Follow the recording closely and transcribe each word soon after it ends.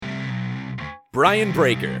Brian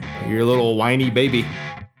Breaker. Your little whiny baby.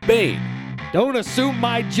 Bane. Don't assume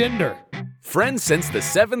my gender. Friends since the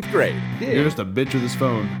 7th grade. You're just a bitch with his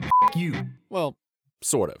phone. F you. Well,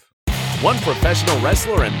 sort of. One professional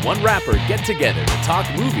wrestler and one rapper get together to talk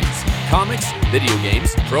movies, comics, video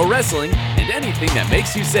games, pro wrestling, and anything that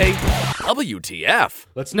makes you say, WTF.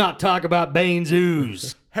 Let's not talk about Bane's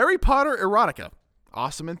ooze. Harry Potter erotica.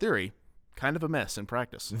 Awesome in theory, kind of a mess in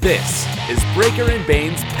practice. This is Breaker and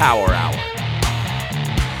Bane's Power Hour.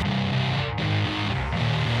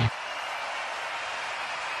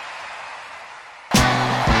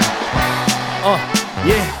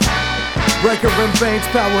 Yeah. Breaker and Bane's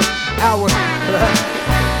Power Hour.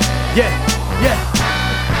 Yeah.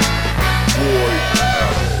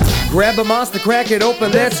 Grab a monster, crack it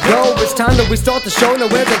open, let's go. It's time that we start the show, no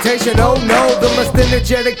hesitation, oh no. The most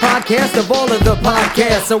energetic podcast of all of the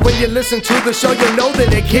podcasts. So when you listen to the show, you know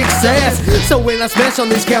that it kicks ass. So when I smash on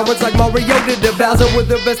these cowards like Mario did to Bowser, with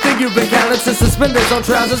the best thing you've encountered since suspenders on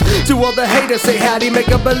trousers. To all the haters, say howdy, make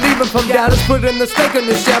a believer from doubters. Put in the steak in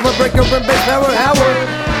the shower, Breaker and Bane's Power Hour.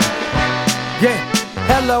 Yeah,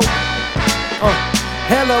 hello.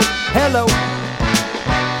 Hello.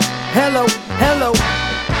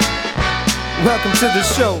 Welcome to the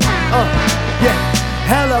show. Yeah.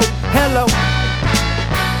 Hello.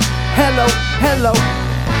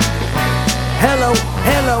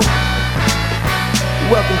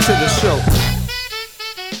 Welcome to the show.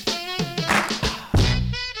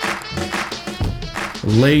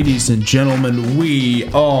 Ladies and gentlemen, we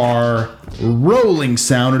are rolling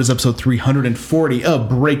sound. It is episode 340 of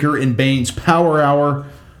Breaker and Bane's Power Hour.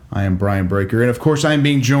 I am Brian Breaker, and of course I am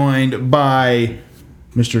being joined by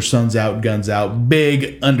Mr. Sun's Out, Guns Out,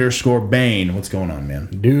 Big_Bane. What's going on, man?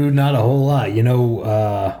 Dude, not a whole lot. You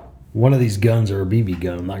know, one of these guns are a BB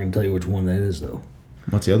gun. I'm not going to tell you which one that is, though.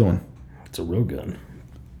 What's the other one? It's a real gun.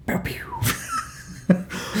 Pew, pew.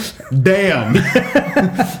 Damn.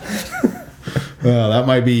 Well, that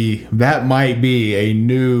might be a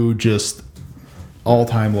new just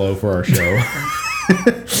all-time low for our show.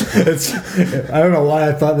 I don't know why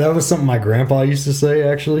I thought that was something my grandpa used to say.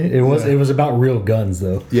 Actually, it was about real guns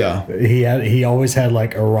though. Yeah, he always had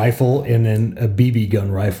like a rifle and then a BB gun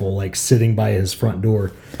rifle like sitting by his front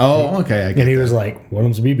door. Oh, okay. And he was like, "One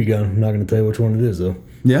of them's a BB gun. I'm not going to tell you which one it is though."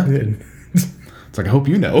 Yeah. It's like, I hope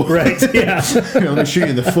you know. Right. Yeah. Let me shoot you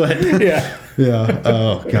in the foot. Yeah. Yeah.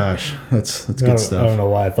 Oh gosh, that's good stuff. I don't know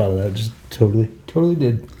why I thought of that. Just totally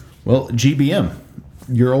did. Well, GBM,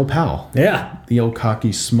 your old pal. Yeah. The old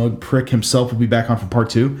cocky smug prick himself will be back on for part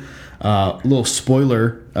 2. Little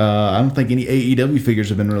spoiler, I don't think any AEW figures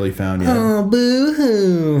have been really found yet. Oh,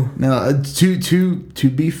 boo-hoo. Now, to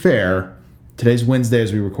be fair, today's Wednesday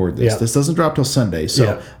as we record this. Yeah. This doesn't drop till Sunday,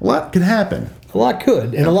 so a lot could happen. A lot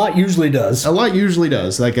could, and a lot usually does. A lot usually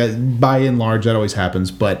does. Like, by and large, that always happens.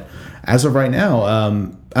 But as of right now, I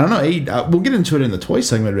don't know. We'll get into it in the toy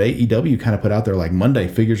segment, but AEW kind of put out there, like, Monday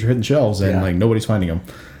figures are hitting shelves, and, like, nobody's finding them.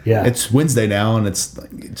 Yeah. It's Wednesday now, and it's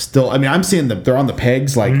still... I mean, I'm seeing they're on the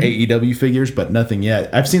pegs, like AEW figures, but nothing yet.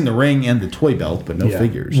 I've seen the ring and the toy belt, but no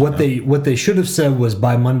figures. What they should have said was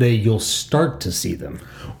by Monday you'll start to see them.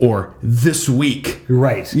 Or this week.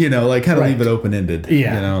 Right. You know, like, kind of leave it open-ended.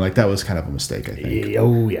 Yeah. You know, like, that was kind of a mistake, I think.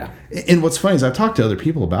 Oh, yeah. And what's funny is I've talked to other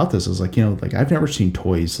people about this. I was like, you know, like, I've never seen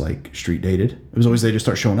toys, like, street dated. It was always they just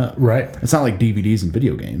start showing up. Right. It's not like DVDs and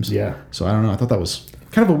video games. Yeah. So, I don't know. I thought that was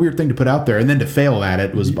kind of a weird thing to put out there. And then to fail at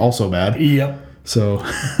it was also bad. Yep. So.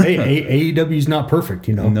 Hey, AEW's not perfect,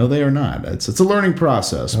 you know. No, they are not. It's a learning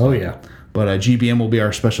process. Oh, yeah. But GBM will be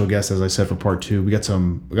our special guest, as I said, for part 2. We got a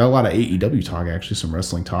lot of AEW talk, actually, some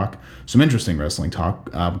wrestling talk, some interesting wrestling talk.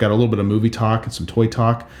 Got a little bit of movie talk and some toy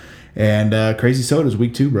talk. And Crazy Soda's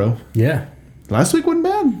week 2, bro. Yeah. Last week wasn't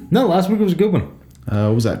bad. No, last week was a good one.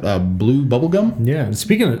 What was that? Blue bubblegum? Yeah. And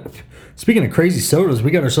speaking of crazy sodas,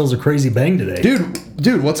 we got ourselves a crazy bang today.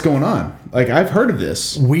 Dude, what's going on? Like, I've heard of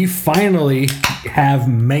this. We finally have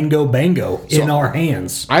Mango Bango in our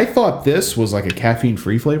hands. I thought this was like a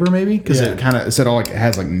caffeine-free flavor, maybe, because it kind of said it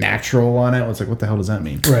has like natural on it. It's like, what the hell does that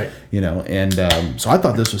mean? Right. You know, and so I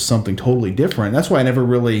thought this was something totally different. That's why I never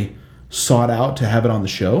really sought out to have it on the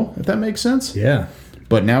show, if that makes sense. Yeah.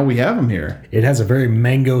 But now we have them here. It has a very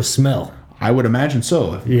mango smell. I would imagine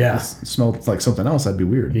so. If Yeah. it smelled like something else, that'd be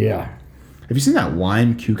weird. Yeah. Have you seen that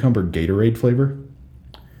lime cucumber Gatorade flavor?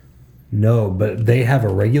 No, but they have a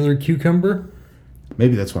regular cucumber.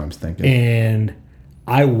 Maybe that's what I'm thinking. And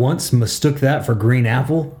I once mistook that for green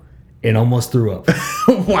apple and almost threw up.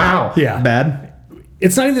 Wow. Yeah. Bad?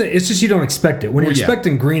 It's not even. It's just you don't expect it. When you're Well, yeah.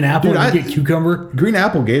 expecting green apple Dude, and you I- get cucumber, Green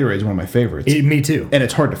apple Gatorade is one of my favorites. me too. And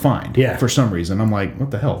it's hard to find. Yeah. For some reason. I'm like, what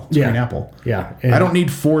the hell? It's Yeah. green apple. Yeah, I don't need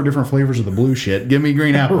 4 different flavors of the blue shit. Give me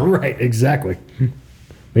green apple. Right, exactly.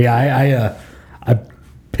 But yeah, I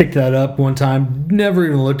picked that up one time. Never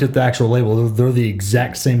even looked at the actual label. They're the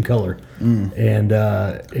exact same color. And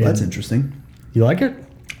That's interesting. you like it?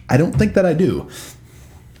 I don't think that I do.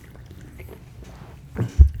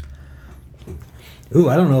 Ooh,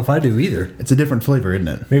 I don't know if I do either. It's a different flavor, isn't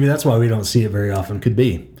it? Maybe that's why we don't see it very often. Could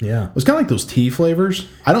be. Yeah. It's kind of like those tea flavors.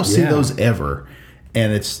 I don't see Yeah. those ever.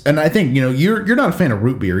 And I think, you're not a fan of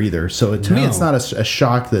root beer either. So to me, No. it's not a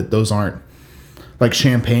shock that those aren't like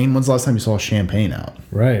champagne. When's the last time you saw champagne out?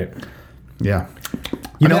 Right. Yeah.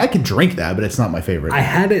 I could drink that, but it's not my favorite. I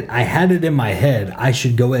had it in my head. I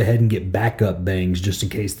should go ahead and get backup bangs just in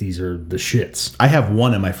case these are the shits. I have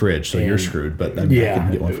one in my fridge, so you're And- screwed. But I can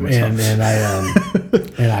get one for myself.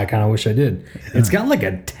 and I kind of wish I did. It's got like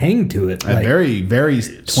a tang to it, like Very, very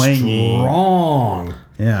twangy. strong.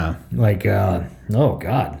 Yeah. Like oh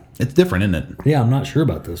god, It's different, isn't it? yeah. I'm not sure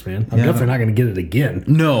about this, man. I'm definitely not going to get it again.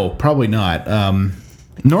 No, probably not.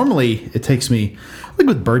 Normally, it takes me, like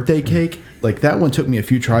with birthday cake, like that one took me a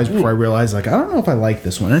few tries before I realized, like, I don't know if I like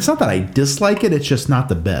this one. And it's not that I dislike it, it's just not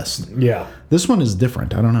the best. Yeah. This one is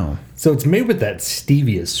different. I don't know. So it's made with that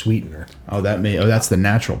stevia sweetener. That's the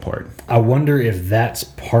natural part. I wonder if that's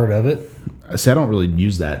part of it. See, I don't really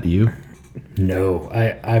use that, do you? No,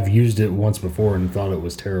 I've used it once before and thought it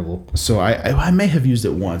was terrible. So I may have used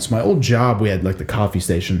it once. My old job, we had like the coffee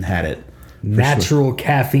station had it. Natural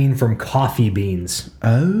caffeine from coffee beans.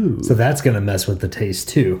 Oh. So that's going to mess with the taste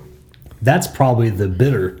too. That's probably the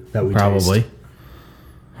bitter that we Probably. taste.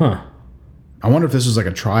 Huh. I wonder if this was like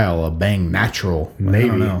a trial, a Bang Natural. I Maybe.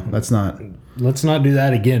 don't know. That's not. Let's not do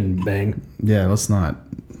that again, Bang. Yeah, let's not.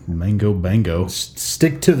 Mango Bango.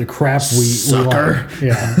 Stick to the crap we Sucker. like.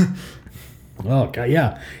 Yeah. Oh god,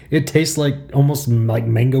 yeah. It tastes like almost like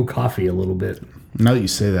mango coffee a little bit. Now that you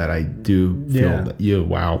say that, I do feel Yeah. that.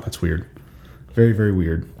 Wow, that's weird. Very, very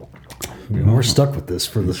weird. We're stuck with this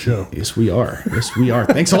for the show. Yes, we are. Yes, we are.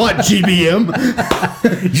 Thanks a lot, GBM.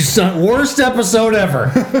 You son, worst episode ever.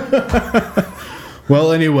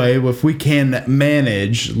 Well, anyway, if we can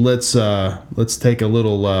manage, let's take a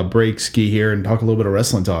little break ski here and talk a little bit of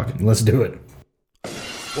wrestling talk. Let's do it.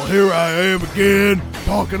 Well, here I am again,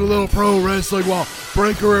 talking a little pro wrestling while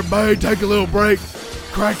Breaker and Bang take a little break,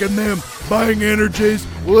 cracking them Bang energies.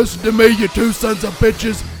 Well, listen to me, you two sons of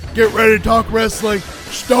bitches. Get ready to talk wrestling.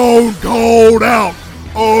 Stone Cold out.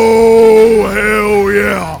 Oh, hell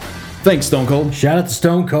yeah. Thanks, Stone Cold. Shout out to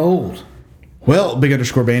Stone Cold. Well, Big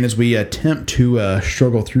Underscore Bane, as we attempt to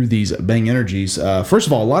struggle through these Bang energies, first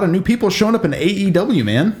of all, a lot of new people showing up in AEW,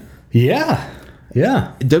 man. Yeah.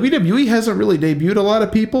 Yeah. WWE hasn't really debuted a lot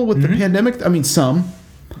of people with the pandemic. I mean, some,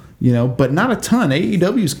 but not a ton.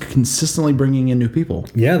 AEW is consistently bringing in new people.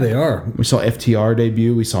 Yeah, they are. We saw FTR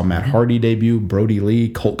debut. We saw Matt Hardy debut, Brody Lee,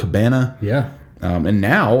 Colt Cabana. Yeah. And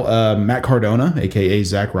now Matt Cardona, a.k.a.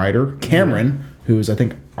 Zack Ryder. Cameron, who is, I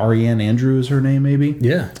think, Ariane Andrew is her name, maybe.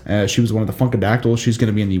 Yeah. She was one of the Funkadactyls. She's going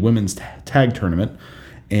to be in the women's tag tournament.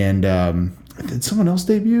 And did someone else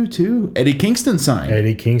debut, too? Eddie Kingston signed.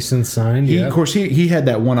 Eddie Kingston signed. He, Yeah. Of course, he had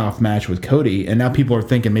that one-off match with Cody, and now people are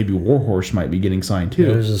thinking maybe Warhorse might be getting signed, too.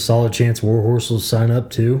 There's a solid chance Warhorse will sign up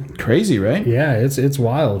too. Crazy, right? Yeah, it's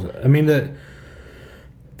wild. I mean,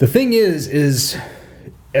 the thing is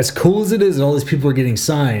as cool as it is that all these people are getting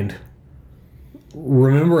signed,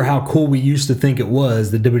 remember how cool we used to think it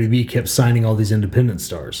was that WWE kept signing all these independent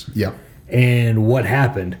stars. Yeah. And what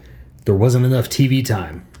happened? There wasn't enough TV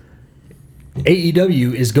time.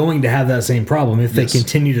 AEW is going to have that same problem if they Yes.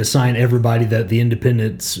 continue to sign everybody that the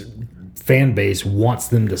independents fan base wants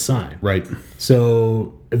them to sign. Right.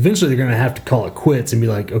 So eventually they're going to have to call it quits and be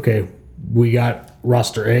like, okay, we got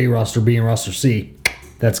roster A, roster B, and roster C.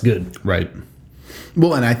 That's good. Right.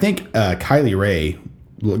 Well, and I think Kylie Ray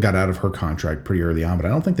got out of her contract pretty early on, but I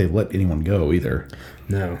don't think they've let anyone go either.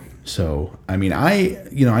 No. So, I mean, I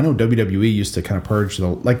know WWE used to kind of purge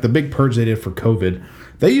the big purge they did for COVID.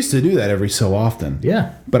 They used to do that every so often.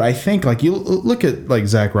 Yeah. But I think, like, you look at, like,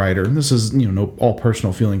 Zack Ryder, and this is, no all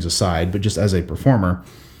personal feelings aside, but just as a performer,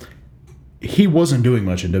 he wasn't doing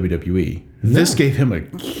much in WWE. This gave him a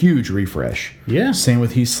huge refresh. Yeah. Same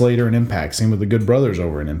with Heath Slater and Impact. Same with the Good Brothers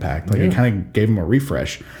over in Impact. Like, it kind of gave him a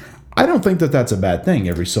refresh. I don't think that that's a bad thing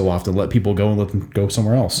every so often. Let people go and let them go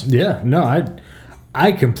somewhere else. Yeah. No,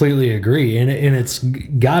 I completely agree. And it's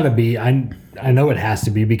got to be, I know it has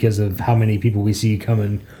to be because of how many people we see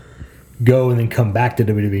coming go and then come back to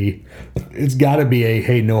WWE, it's got to be a,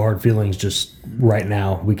 hey, no hard feelings, just right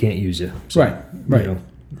now, we can't use you. So, Right. you know,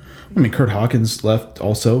 I mean, Kurt Hawkins left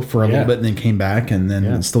also for a Yeah. little bit and then came back and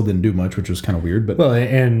then still didn't do much, which was kind of weird. But well,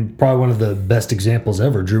 and probably one of the best examples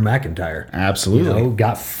ever, Drew McIntyre. absolutely. You know,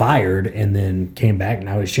 got fired and then came back.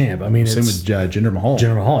 Now he's champ. I mean, Same it's with Jinder Mahal.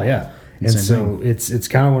 Jinder Mahal, yeah. And Same so it's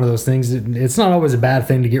kind of one of those things that it's not always a bad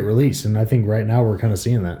thing to get released. And I think right now we're kind of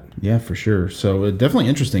seeing that. Yeah, for sure. So definitely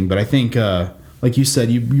interesting. But I think, like you said,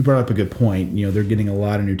 you brought up a good point. You know, they're getting a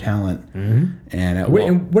lot of new talent. Mm-hmm. And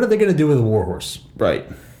what are they going to do with a Warhorse? Right.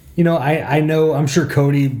 You know, I know, I'm sure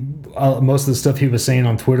Cody, most of the stuff he was saying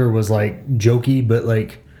on Twitter was like jokey, but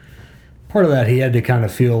like part of that he had to kind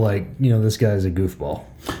of feel like, you know, this guy's a goofball.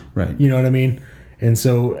 Right. You know what I mean? And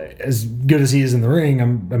so, as good as he is in the ring,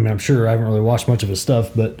 I'm sure I haven't really watched much of his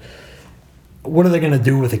stuff, but what are they going to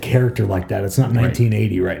do with a character like that? It's not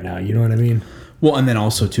 1980 right now. You know what I mean? Well, and then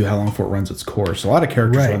also, too, how long before it runs its course. A lot of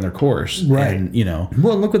characters Right. run their course. Right. And, you know.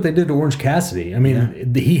 Well, look what they did to Orange Cassidy. I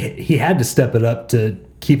mean, he had to step it up to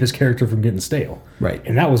keep his character from getting stale. Right.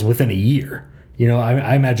 And that was within a year. You know,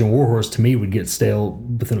 I imagine Warhorse to me would get stale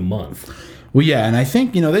within a month. Well, yeah, and I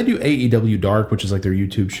think, you know, they do AEW Dark, which is like their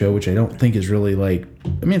YouTube show, which I don't think is really like,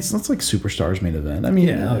 I mean, it's like Superstars main event. I mean,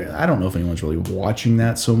 I don't know if anyone's really watching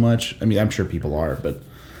that so much. I mean, I'm sure people are, but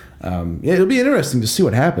it'll be interesting to see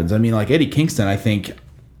what happens. I mean, like Eddie Kingston, I think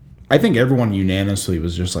everyone unanimously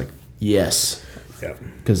was just like, yes. Yeah.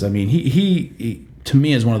 Because, I mean, he to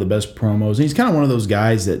me is one of the best promos. And he's kind of one of those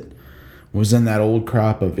guys that was in that old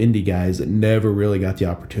crop of indie guys that never really got the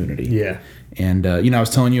opportunity. Yeah. And, you know, I was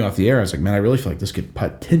telling you off the air, I was like, man, I really feel like this could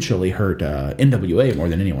potentially hurt NWA more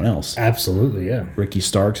than anyone else. Absolutely, yeah. Ricky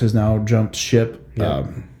Starks has now jumped ship. Yeah.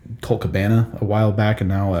 Colt Cabana a while back, and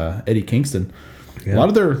now Eddie Kingston. Yeah. A lot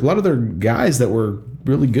of their guys that were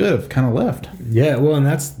really good have kind of left. Yeah, well, and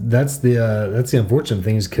that's the unfortunate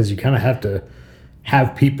thing is because you kind of have to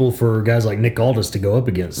have people for guys like Nick Aldis to go up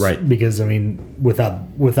against, right? Because I mean,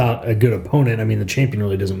 without a good opponent, I mean, the champion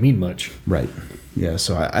really doesn't mean much, right? Yeah,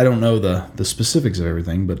 so I don't know the specifics of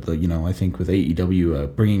everything, but you know, I think with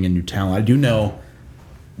AEW bringing in new talent, I do know.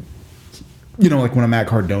 You know, like when a Matt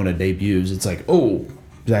Cardona debuts, it's like, oh,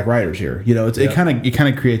 Zack Ryder's here. You know, it kind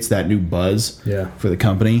of creates that new buzz for the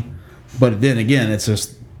company. But then again, it's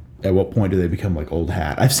just at what point do they become like old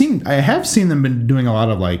hat? I have seen them been doing a lot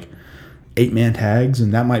of like 8-man tags,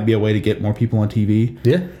 and that might be a way to get more people on TV.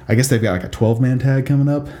 Yeah, I guess they've got like a 12-man tag coming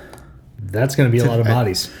up. That's going to be a lot of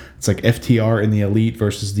bodies. It's like FTR in the Elite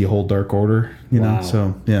versus the whole Dark Order. You know,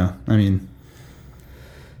 so yeah, I mean,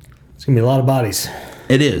 it's going to be a lot of bodies.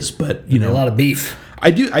 It is, but you know, a lot of beef.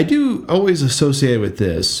 I do always associate with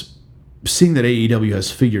this, seeing that AEW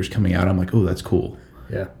has figures coming out. I'm like, oh, that's cool.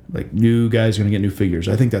 Yeah, like new guys are gonna get new figures.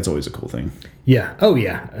 I think that's always a cool thing. Yeah. Oh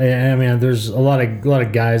yeah. I mean, there's a lot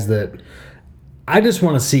of guys that I just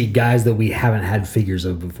want to see guys that we haven't had figures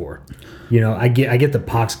of before. You know, I get the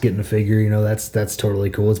Pac's getting a figure. You know, that's totally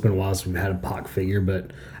cool. It's been a while since we've had a Pac figure,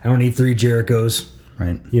 but I don't need 3 Jerichos.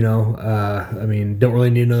 Right. You know, I mean, don't really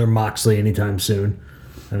need another Moxley anytime soon.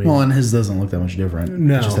 I mean, well, and his doesn't look that much different.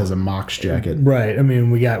 No. It just has a Mox jacket. Right. I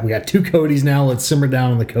mean, we got 2 Codys now. Let's simmer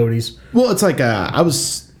down on the Codys. Well, it's like I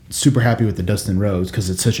was super happy with the Dustin Rhodes because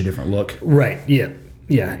it's such a different look. Right. Yeah.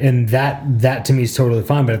 Yeah. And that to me is totally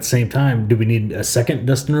fine. But at the same time, do we need a second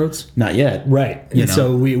Dustin Rhodes? Not yet. Right. And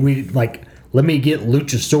so we like, let me get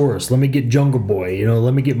Luchasaurus. Let me get Jungle Boy. You know,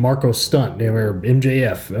 let me get Marco Stunt or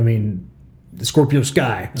MJF. I mean, Scorpio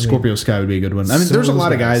Sky. Scorpio Sky would be a good one. I mean, there's a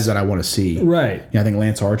lot of guys that I want to see. Right. Yeah, I think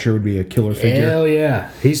Lance Archer would be a killer figure. Hell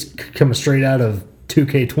yeah. He's coming straight out of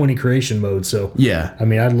 2K20 creation mode. So, yeah. I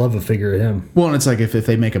mean, I'd love a figure of him. Well, and it's like if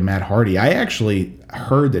they make a Matt Hardy, I actually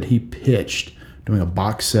heard that he pitched doing a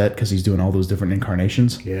box set because he's doing all those different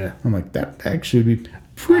incarnations. Yeah. I'm like, that actually would be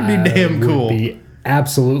pretty damn cool. Would be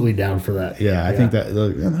absolutely down for that. Yeah, I think that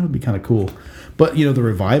would be kind of cool. But, you know, the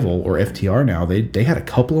Revival, or FTR now, they had a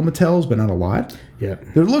couple of Mattels, but not a lot. Yeah.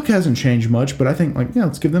 Their look hasn't changed much, but I think, like,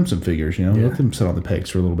 let's give them some figures, you know. Let them sit on the pegs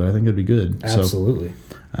for a little bit. I think it'd be good. Absolutely.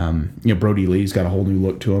 So, you know, Brody Lee's got a whole new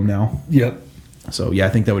look to him now. Yep. So, yeah, I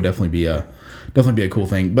think that would definitely be a cool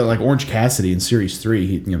thing. But, like, Orange Cassidy in Series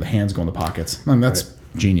 3, the hands go in the pockets. I mean, that's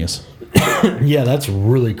genius. Yeah, that's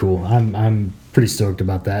really cool. I'm pretty stoked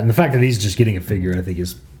about that. And the fact that he's just getting a figure, I think,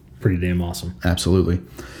 is pretty damn awesome. Absolutely.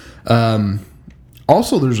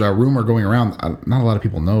 Also, there's a rumor going around. Not a lot of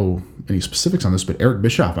people know any specifics on this, but Eric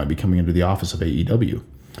Bischoff might be coming into the office of AEW.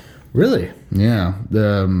 Really? Yeah. I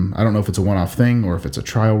don't know if it's a one-off thing or if it's a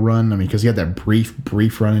trial run. I mean, because he had that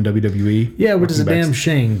brief run in WWE. Yeah, which is a damn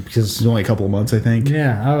shame It's because only a couple of months, I think.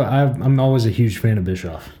 yeah, I'm always a huge fan of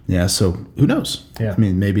Bischoff. Yeah, so who knows? Yeah. I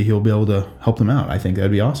mean, maybe he'll be able to help them out. I think that'd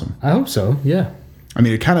be awesome. I hope so. Yeah. I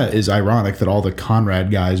mean, it kind of is ironic that all the Conrad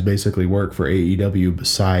guys basically work for AEW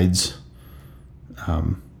besides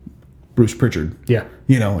Bruce Pritchard. Yeah.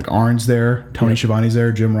 You know, like Arn's there, Tony Schiavone's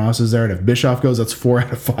there, Jim Ross is there, and if Bischoff goes, that's 4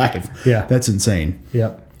 out of 5. Yeah. That's insane.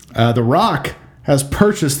 Yep. The Rock has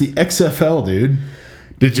purchased the XFL, dude.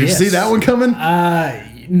 Did you Yes. see that one coming?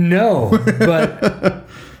 No, but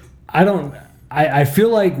I feel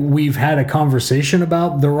like we've had a conversation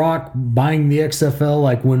about The Rock buying the XFL,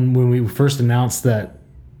 like when we first announced that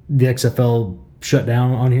the XFL shut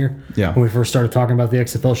down on here. Yeah. When we first started talking about the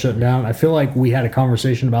XFL shutting down, I feel like we had a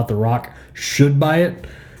conversation about The Rock should buy it,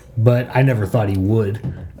 but I never thought he would.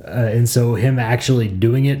 And so him actually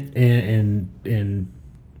doing it, and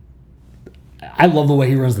I love the way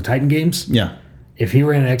he runs the Titan games. Yeah. If he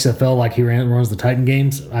ran an XFL like he runs the Titan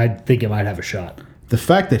games, I think it might have a shot. The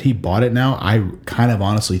fact that he bought it now, I kind of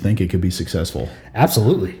honestly think it could be successful.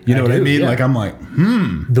 Absolutely. You know what I do, mean? yeah. Like, I'm like,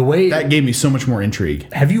 The way that gave me so much more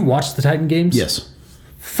intrigue. have you watched the Titan games? Yes.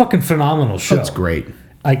 Fucking phenomenal show. That's great.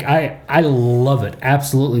 Like I love it.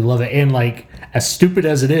 Absolutely love it. And like as stupid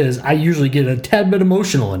as it is, I usually get a tad bit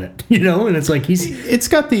emotional in it. You know, and it's like It's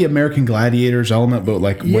got the American Gladiators element, but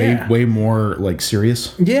like Yeah. way more like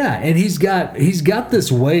serious. yeah, and he's got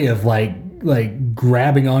this way of like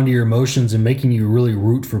grabbing onto your emotions and making you really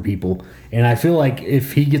root for people. And I feel like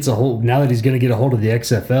if he gets a hold, now that he's going to get a hold of the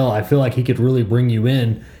XFL, I feel like he could really bring you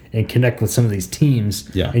in and connect with some of these teams.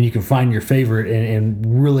 Yeah. And you can find your favorite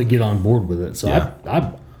and really get on board with it. So Yeah.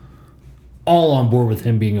 I'm all on board with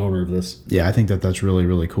him being owner of this. Yeah, I think that's really,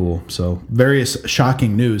 really cool. So various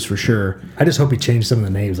shocking news for sure. I just hope he changed some of the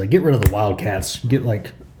names. Like get rid of the Wildcats. Get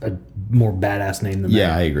like a more badass name than Yeah,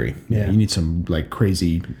 that. I agree. Yeah. You need some like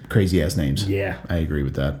crazy ass names. Yeah. I agree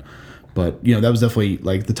with that. But you know, that was definitely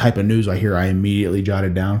like the type of news I hear. I immediately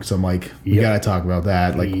jotted down because I'm like, we Yep. got to talk about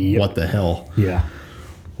that. Like, Yep. what the hell? Yeah.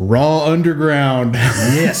 Raw Underground.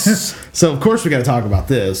 Yes. So of course we got to talk about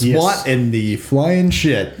this. Yes. What in the flying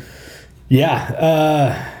shit?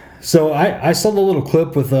 Yeah. So I saw the little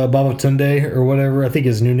clip with Baba Tunde or whatever. I think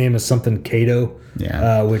his new name is something Kato.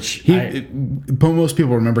 Yeah. Which Most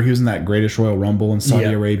people remember he was in that Greatest Royal Rumble in Saudi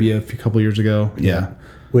Yeah. Arabia a couple years ago. Yeah.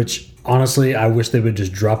 which honestly, I wish they would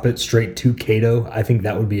just drop it straight to Kato. I think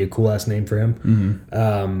that would be a cool ass name for him.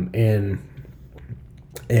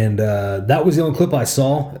 And that was the only clip I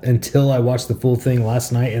saw until I watched the full thing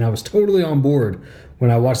last night, and I was totally on board when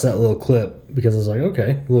I watched that little clip because I was like,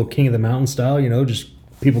 okay, a little King of the Mountain style, you know, just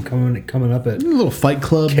people coming up at A little Fight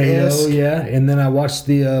Club. KO, yeah. And then I watched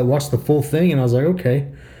the full thing, and I was like, okay,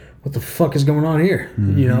 what the fuck is going on here?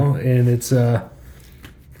 You know, and it's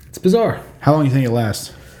bizarre. How long do you think it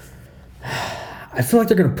lasts? I feel like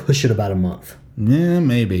they're gonna push it about a month. Yeah,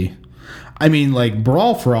 maybe. I mean, like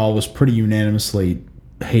Brawl for All was pretty unanimously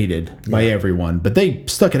hated by everyone, but they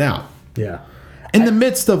stuck it out Yeah. in the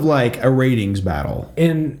midst of like a ratings battle.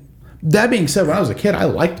 And That being said, when I was a kid, I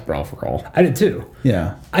liked Brawl for All. I did too.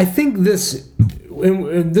 Yeah. I think this,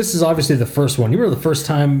 and this is obviously the first one. You remember the first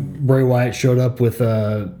time Bray Wyatt showed up with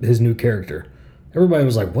his new character? Everybody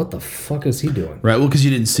was like, "What the fuck is he doing?" Right. Well, because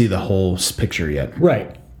you didn't see the whole picture yet.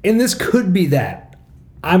 Right. And this could be that.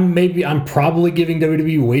 I'm probably giving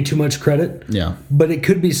WWE way too much credit. Yeah. But it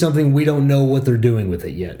could be something we don't know what they're doing with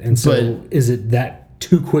it yet. And so But- is it that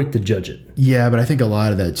too quick to judge it? Yeah, but I think a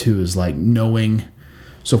lot of that too is like knowing.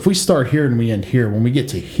 So if we start here and we end here, when we get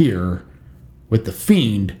to here with the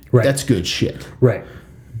Fiend, Right. that's good shit. Right.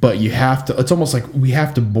 But you have to. It's almost like we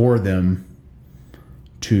have to bore them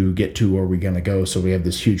to get to where we're gonna go. So we have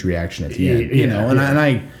this huge reaction at the end, you Yeah, know. And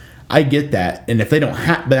yeah. I get that. And if they don't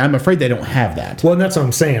have, but I'm afraid they don't have that. Well, and that's what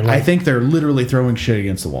I'm saying. I Like, think they're literally throwing shit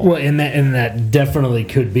against the wall. well, and that definitely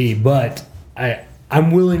could be, but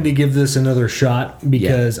I'm willing to give this another shot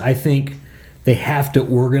because I think they have to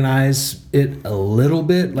organize it a little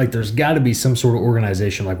bit. Like there's got to be some sort of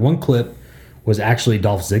organization. Like one clip was actually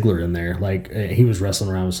Dolph Ziggler in there. Like he was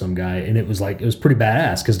wrestling around with some guy, and it was pretty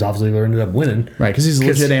badass because Dolph Ziggler ended up winning. Right, because he's a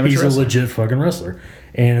legit amateur He's wrestler. a legit fucking wrestler,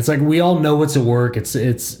 and it's like we all know what's at work.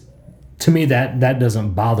 It's to me that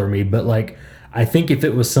doesn't bother me, but like I think if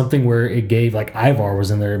it was something where it gave like Ivar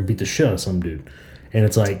was in there and beat the shit out of some dude, and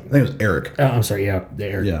it's like I think it was Eric. I'm sorry, yeah,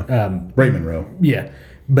 Eric. Yeah. Ray Monroe. Yeah,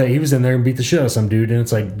 but he was in there and beat the shit out of some dude, and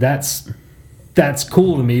it's like that's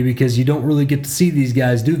cool to me because you don't really get to see these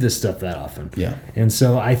guys do this stuff that often. Yeah. And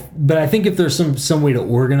so I think if there's some way to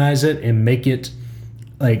organize it and make it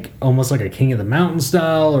like almost like a King of the Mountain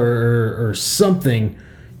style or something,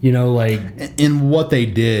 you know, like. And what they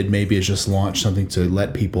did maybe is just launch something to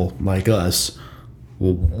let people like us,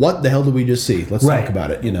 well, what the hell did we just see? Let's Right. talk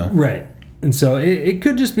about it, you know? Right. And so it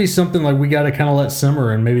could just be something like we got to kind of let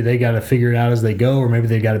simmer, and maybe they got to figure it out as they go, or maybe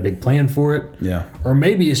they got a big plan for it. Yeah. Or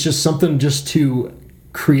maybe it's just something just to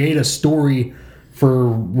create a story for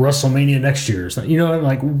WrestleMania next year. You know,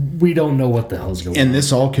 like we don't know what the hell's going on. And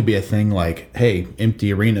this all could be a thing like, hey,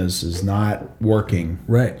 empty arenas is not working.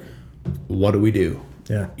 Right. What do we do?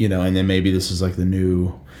 Yeah. You know, and then maybe this is like the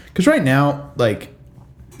new, because right now, like,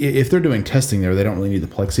 if they're doing testing there, they don't really need the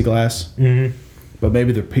plexiglass. Mm-hmm. But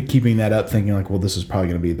maybe they're keeping that up, thinking like, well, this is probably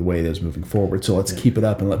going to be the way it is moving forward. So let's keep it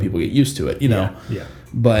up and let people get used to it, you know? Yeah.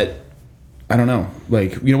 But I don't know.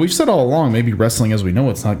 Like, you know, we've said all along, maybe wrestling as we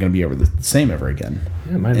know it's not going to be ever the same ever again.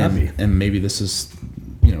 Yeah, it might not be. And maybe this is,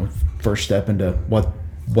 you know, first step into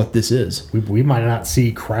what this is. We might not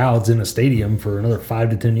see crowds in a stadium for another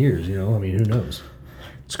 5 to 10 years, you know? I mean, who knows?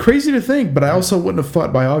 It's crazy to think, but I also wouldn't have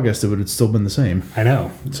thought by August it would have still been the same. I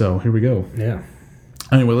know. So here we go. Yeah.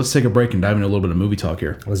 Anyway, let's take a break and dive into a little bit of movie talk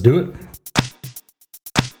here. Let's do it.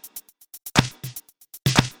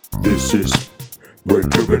 This is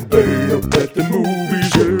Breaker and Bane up at the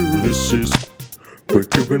movies, yeah. This is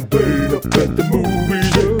Breaker and Bane up at the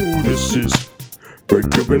movies, yeah. This is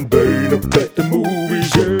Breaker and Bane up at the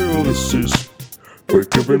movies, yeah. This is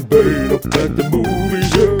Breaker and Bane up at the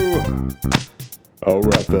movies, yeah.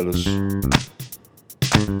 Alright, fellas.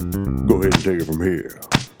 Go ahead and take it from here.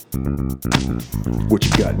 What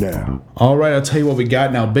you got now? All right, I'll tell you what we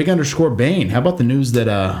got now. Big_Bane. How about the news that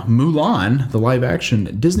Mulan, the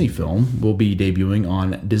live-action Disney film, will be debuting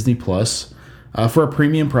on Disney Plus for a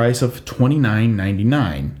premium price of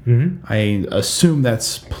 $29.99. Mm-hmm. I assume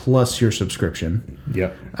that's plus your subscription.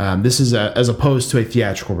 Yep. This is as opposed to a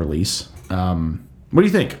theatrical release. What do you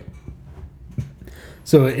think?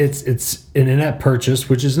 So it's an in-app purchase,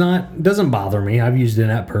 which doesn't bother me. I've used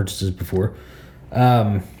in-app purchases before.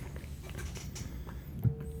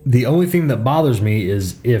 The only thing that bothers me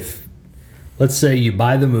is if, let's say you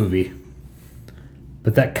buy the movie,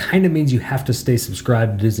 but that kind of means you have to stay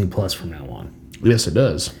subscribed to Disney Plus from now on. Yes, it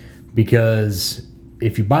does. Because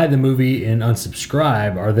if you buy the movie and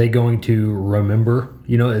unsubscribe, are they going to remember?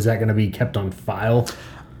 You know, is that going to be kept on file?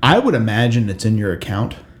 I would imagine it's in your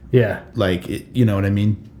account. Yeah. Like, you know what I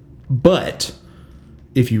mean? But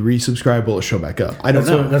if you resubscribe, will it show back up? I don't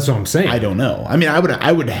know. That's what I'm saying. I don't know. I mean, I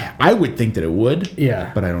would think that it would.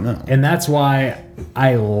 Yeah. But I don't know. And that's why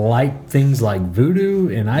I like things like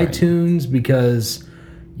Vudu and iTunes, because,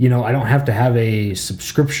 you know, I don't have to have a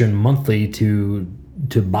subscription monthly to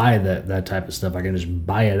buy that type of stuff. I can just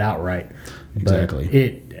buy it outright. Exactly. But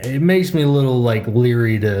it makes me a little like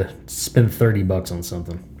leery to spend $30 on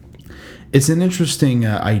something. It's an interesting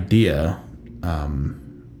idea.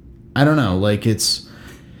 I don't know. Like, it's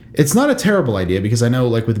not a terrible idea, because I know,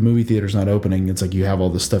 like, with the movie theaters not opening, it's like you have all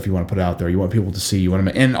this stuff you want to put out there. You want people to see. You want to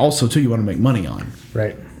make, and also too, you want to make money on.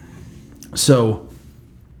 Right. So,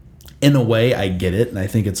 in a way, I get it, and I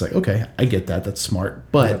think it's like, okay, I get that. That's smart,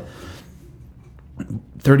 but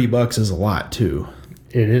 $30 is a lot too.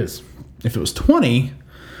 It is. If it was $20,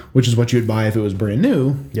 which is what you'd buy if it was brand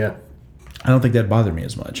new, Yeah. I don't think that'd bother me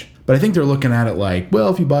as much. But I think they're looking at it like,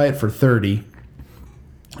 well, if you buy it for $30,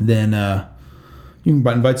 then you can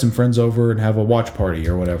invite some friends over and have a watch party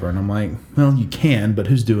or whatever. And I'm like, well, you can, but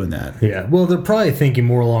who's doing that? Yeah. Well, they're probably thinking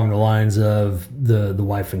more along the lines of the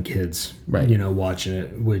wife and kids, Right. You know, watching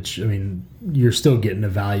it, which, I mean, you're still getting a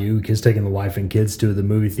value, because taking the wife and kids to the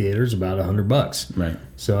movie theater is about $100. Right.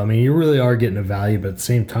 So, I mean, you really are getting a value, but at the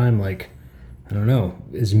same time, like, I don't know,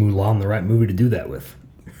 is Mulan the right movie to do that with?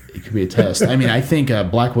 It could be a test. I mean, I think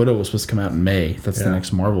Black Widow was supposed to come out in May. That's the Yeah.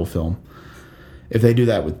 next Marvel film. If they do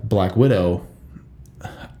that with Black Widow,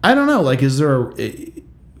 I don't know. Like, do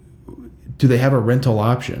they have a rental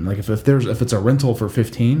option? Like, if it's a rental for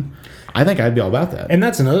 $15, I think I'd be all about that. And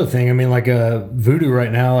that's another thing. I mean, like Vudu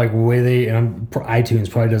right now, like the way iTunes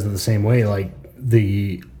probably does it the same way. Like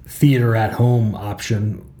the theater at home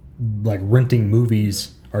option, like renting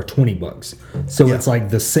movies, are $20. So it's like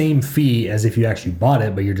the same fee as if you actually bought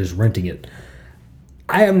it, but you're just renting it.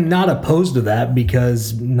 I am not opposed to that,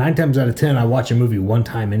 because 9 times out of 10, I watch a movie one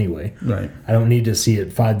time anyway. Right. I don't need to see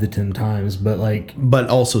it 5 to 10 times, but But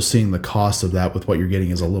also seeing the cost of that with what you're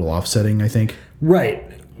getting is a little offsetting, I think. right.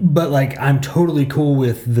 But like, I'm totally cool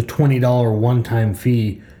with the $20 one-time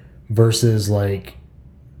fee versus like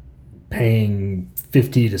paying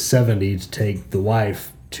 $50 to $70 to take the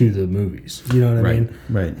wife to the movies. You know what I mean?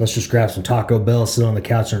 Right. Let's just grab some Taco Bell, sit on the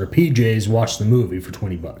couch in our PJs, watch the movie for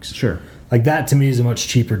 $20. Sure. Like, that to me is a much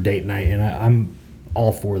cheaper date night, and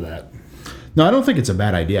all for that. No, I don't think it's a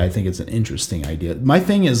bad idea. I think it's an interesting idea. My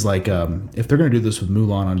thing is like, if they're going to do this with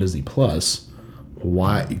Mulan on Disney Plus,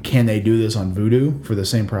 why can they do this on Vudu for the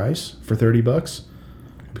same price for $30?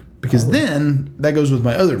 Because then that goes with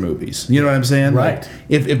my other movies. You know what I'm saying? Right. Like,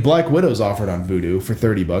 if Black Widow's offered on Vudu for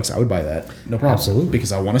 $30, I would buy that. No problem. Absolutely.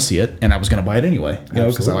 Because I want to see it, and I was going to buy it anyway. You know,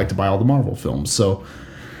 because I like to buy all the Marvel films. So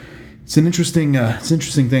it's an interesting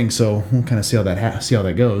thing. So we'll kind of see how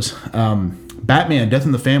that goes. Batman: Death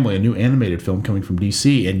in the Family, a new animated film coming from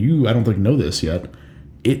DC, and you, I don't think, know this yet.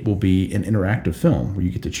 It will be an interactive film where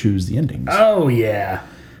you get to choose the endings. Oh yeah.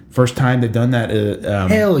 First time they've done that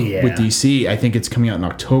Hell yeah. with DC. I think it's coming out in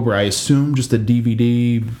October. I assume just a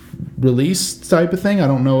DVD release type of thing. I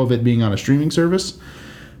don't know of it being on a streaming service.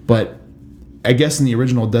 But I guess in the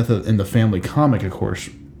original Death in the Family comic, of course,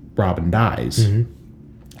 Robin dies. Mm-hmm.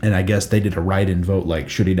 And I guess they did a write-in vote, like,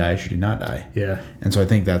 should he die, should he not die? Yeah. And so I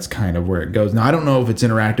think that's kind of where it goes. Now, I don't know if it's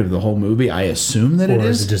interactive the whole movie. I assume that it Or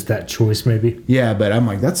is. is it just that choice maybe? Yeah, but I'm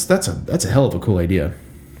like, that's a hell of a cool idea.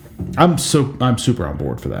 I'm super on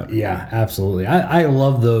board for that. Yeah, absolutely. I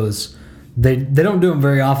love those. They don't do them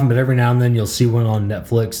very often, but every now and then you'll see one on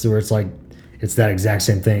Netflix where it's like it's that exact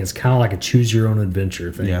same thing. It's kind of like a choose your own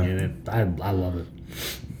adventure thing. Yeah. And I love it.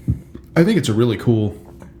 I think it's a really cool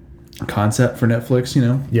concept for Netflix, you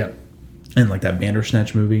know? Yeah. And like that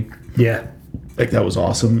Bandersnatch movie. Yeah. Like that was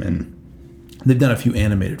awesome. And they've done a few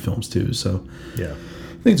animated films too. So Yeah.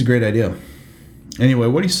 I think it's a great idea. Anyway,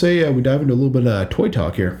 what do you say we dive into a little bit of toy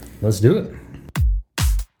talk here? Let's do it.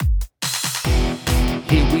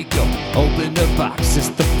 Here we go, open the box. It's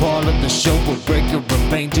the part of the show where Breaker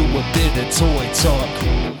and Bane do a bit of toy talk.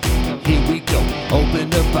 Here we go, open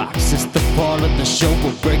the box. It's the part of the show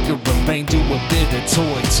where Breaker and Bane do a bit of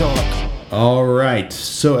toy talk. All right.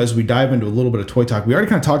 So as we dive into a little bit of toy talk, we already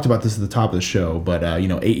kind of talked about this at the top of the show, but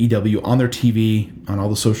AEW on their TV, on all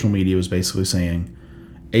the social media, was basically saying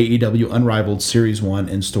AEW Unrivaled Series 1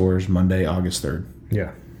 in stores Monday, August 3rd.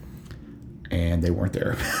 Yeah. And they weren't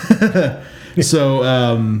there. So,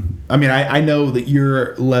 I mean, I know that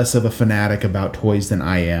you're less of a fanatic about toys than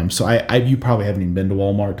I am. So you probably haven't even been to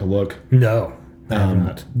Walmart to look. No, I have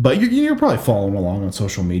not. But you're probably following along on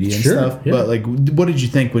social media and Sure, stuff. yeah. But, like, what did you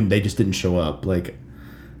think when they just didn't show up? Like,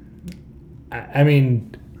 I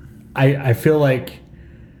mean, I feel like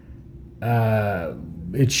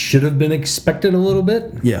it should have been expected a little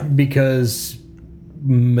bit. Yeah. Because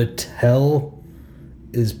Mattel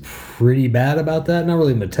is pretty bad about that. Not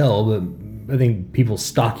really Mattel, but I think people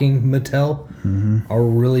stocking Mattel are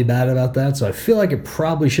really bad about that. So I feel like it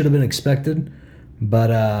probably should have been expected.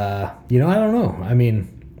 But, I don't know. I mean,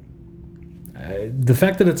 the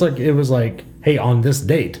fact that it was like, hey, on this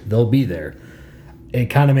date, they'll be there. It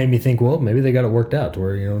kind of made me think, well, maybe they got it worked out to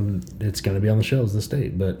where, it's going to be on the shelves this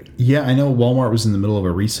date. But yeah, I know Walmart was in the middle of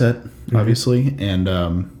a reset, obviously. And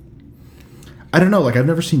I don't know. Like, I've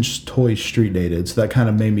never seen toys street dated. So that kind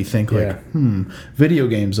of made me think, like, video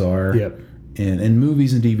games are. Yep. And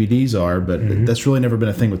movies and DVDs are. But that's really never been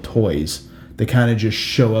a thing with toys. They kind of just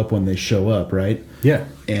show up when they show up, right? yeah.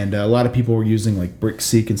 And a lot of people were using like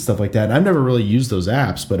BrickSeek and stuff like that. And I've never really used those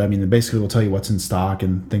apps, but I mean, they basically will tell you what's in stock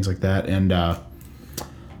and things like that. And, I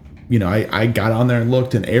got on there and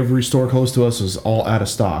looked, and every store close to us was all out of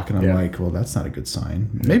stock. And I'm like, well, that's not a good sign.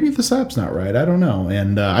 Maybe this app's not right. I don't know.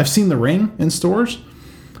 And I've seen the ring in stores,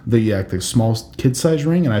 the small kid-size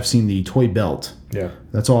ring, and I've seen the toy belt. Yeah.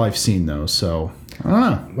 That's all I've seen, though. So, I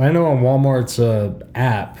don't know. I know on Walmart's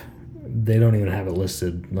app, they don't even have it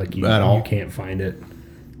listed. Like you can't find it.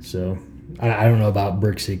 So I don't know about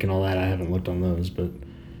BrickSeek and all that. I haven't looked on those, but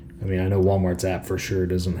I mean, I know Walmart's app for sure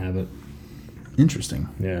doesn't have it. Interesting.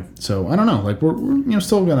 Yeah. So I don't know. Like we're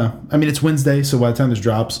still gonna. I mean, it's Wednesday, so by the time this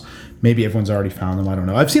drops, maybe everyone's already found them. I don't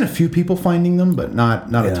know. I've seen a few people finding them, but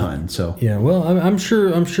not a ton. So yeah. Well, I'm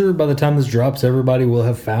sure by the time this drops, everybody will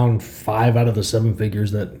have found 5 out of the 7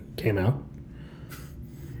 figures that came out.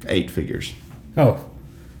 8 figures. Oh.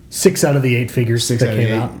 6 out of the 8 figures that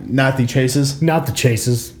came out. Not the chases. Not the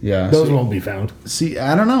chases. Yeah. Those won't be found. See,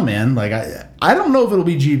 I don't know, man. Like I don't know if it'll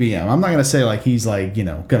be GBM. I'm not gonna say like he's like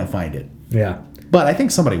gonna find it. Yeah. But I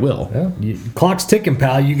think somebody will. Yeah. Clock's ticking,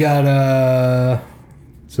 pal. You got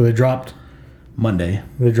so they dropped Monday.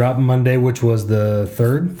 They dropped Monday, which was the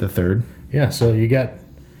 3rd. The 3rd. Yeah. So you got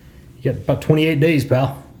about 28 days,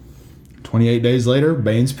 pal. 28 days later,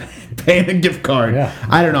 Bane's paying a gift card. Yeah.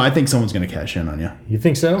 I don't know. I think someone's going to cash in on you. You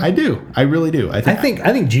think so? I do. I really do. I think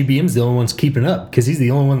GBM's the only one's keeping up because he's the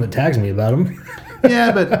only one that tags me about him.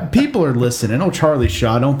 Yeah, but people are listening. Oh, Charlie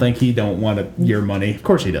Shaw, don't think he don't want your money. Of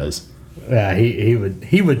course he does. Yeah, he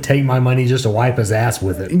would take my money just to wipe his ass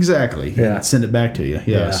with it. Exactly. Yeah. And send it back to you.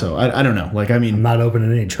 Yeah. So I don't know. Like, I mean, I'm not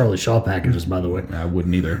opening any Charlie Shaw packages, by the way. I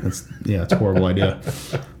wouldn't either. It's a horrible idea.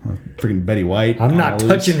 Freaking Betty White. I'm not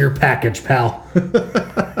touching your package, pal.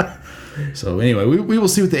 So anyway, we will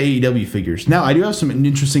see with the AEW figures. Now, I do have some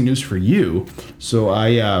interesting news for you. So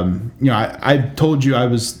I told you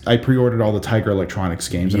I pre-ordered all the Tiger Electronics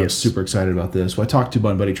games, and I was Yes. super excited about this. Well, I talked to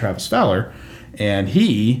my buddy Travis Fowler, and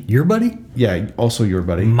he, Your buddy? yeah, also your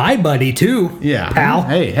buddy, My buddy, too. yeah, Pal.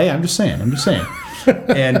 Hey, I'm just saying.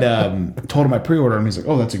 And told him I pre-ordered him. He's like,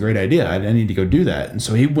 oh, that's a great idea. I need to go do that. And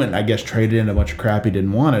so he went, I guess, traded in a bunch of crap he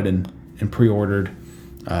didn't want it, and pre-ordered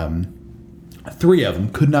 3 of them.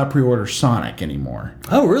 Could not pre-order Sonic anymore.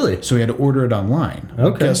 Oh, really? So he had to order it online.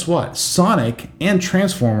 Okay. Guess what? Sonic and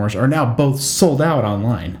Transformers are now both sold out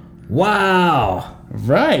online. Wow.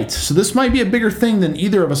 Right. So this might be a bigger thing than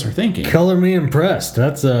either of us are thinking. Color me impressed.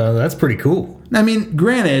 That's pretty cool. I mean,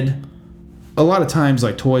 granted, a lot of times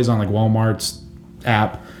like toys on like Walmart's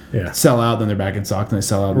app sell out, then they're back in stock, then they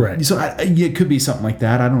sell out. Right. So it could be something like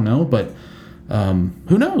that. I don't know, but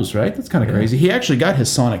who knows, right? That's kind of crazy. He actually got his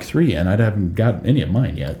Sonic 3 in. I haven't got any of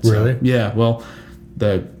mine yet. So, Really? Yeah. Well,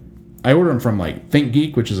 I ordered them from like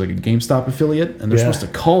ThinkGeek, which is like a GameStop affiliate, and they're Yeah. supposed to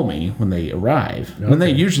call me when they arrive. When they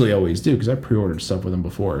usually always do, because I pre-ordered stuff with them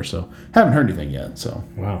before, so haven't heard anything yet. So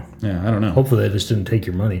Wow. yeah, I don't know. Hopefully they just didn't take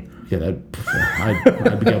your money. Yeah,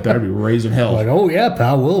 I'd be out there, I'd be raising hell. Like, oh yeah,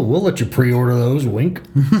 pal, we'll let you pre-order those. Wink.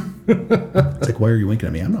 It's like, why are you winking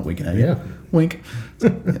at me? I'm not winking at you. Yeah. Wink. Yeah,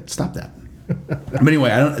 stop that. But anyway,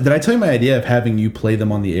 did I tell you my idea of having you play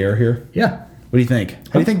them on the air here? Yeah. What do you think?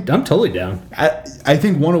 How do you think? I'm totally down. I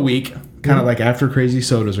think one a week, kind of like after Crazy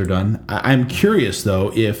Sodas are done. I'm curious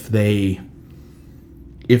though if they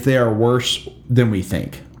are worse than we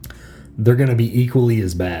think. They're going to be equally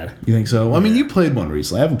as bad. You think so? I mean, you played one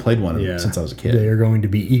recently. I haven't played one since I was a kid. They are going to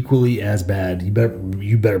be equally as bad.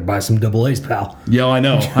 You better buy some double A's, pal. Yeah, I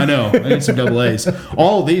know. I need some double A's.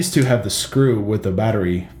 All of these two have the screw with the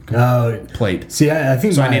battery plate. See, I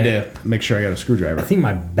think So I need to make sure I got a screwdriver. I think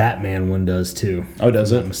my Batman one does too. Oh,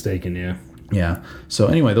 does If I'm it? not mistaken, yeah. Yeah. So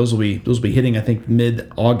anyway, those will be hitting I think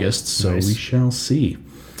mid-August. So Nice. we shall see.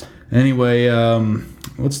 Anyway,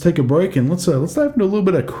 let's take a break and let's dive into a little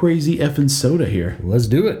bit of crazy effing soda here. Let's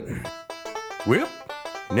do it. Well,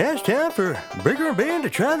 now it's time for Breaker and Band to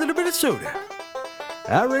try a little bit of soda.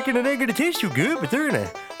 I reckon it ain't gonna taste too good, but they're gonna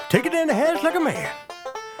take it down the hatch like a man.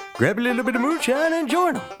 Grab a little bit of moonshine and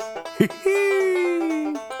join them.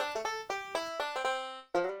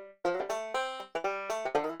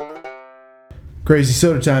 Crazy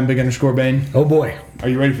soda time, Big Underscore Bane. Oh boy, Are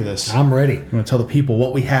you ready for this? I'm ready. I'm gonna tell the people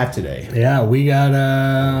what we have today. Yeah, we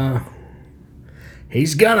got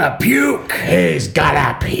he's gonna puke. He's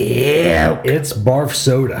gotta puke. It's barf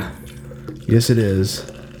soda. Yes, it is.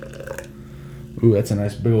 Ooh, that's a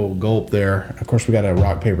nice big old gulp there. Of course, we got a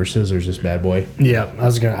rock paper scissors. This bad boy. Yeah,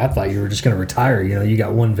 I thought you were just gonna retire. You know, you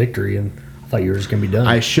got one victory, and I thought you were just gonna be done.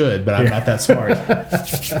 I should, but I'm not that smart.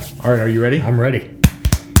 All right, are you ready? I'm ready.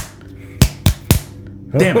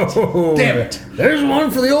 Damn it! Oh, Damn it! There's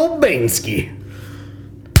one for the old Bansky.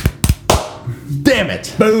 Damn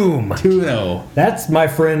it! Boom. 2-0. That's, my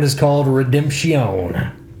friend, is called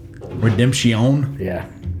Redemption. Redemption. Yeah,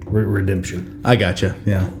 redemption. I gotcha.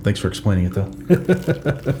 Yeah. Thanks for explaining it though.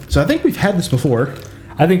 So I think we've had this before.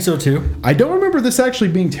 I think so too. I don't remember this actually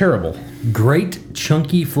being terrible. Great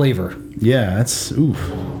chunky flavor. Yeah, that's oof.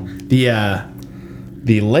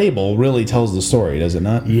 The label really tells the story, does it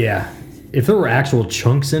not? Yeah. If there were actual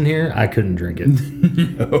chunks in here, I couldn't drink it.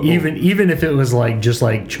 No. Even if it was like just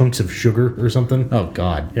like chunks of sugar or something. Oh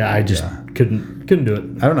God. Yeah, I just couldn't do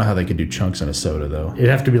it. I don't know how they could do chunks in a soda though. It'd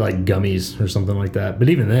have to be like gummies or something like that. But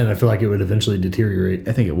even then, I feel like it would eventually deteriorate.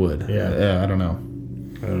 I think it would. Yeah. I don't know.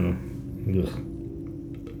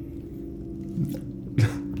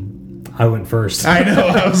 I went first. I know.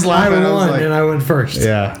 I was laughing. I I was won like, and I went first.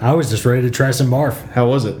 Yeah. I was just ready to try some barf. how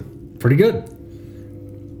was it? Pretty good.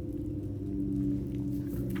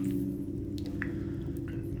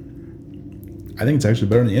 I think it's actually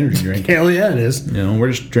better than the energy drink. Hell yeah, it is. You know,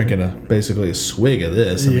 we're just drinking basically a swig of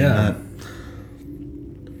this. I mean, Yeah.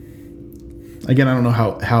 Again, I don't know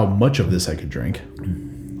how much of this I could drink.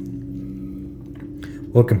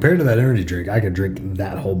 Well, compared to that energy drink, I could drink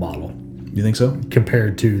that whole bottle. You think so?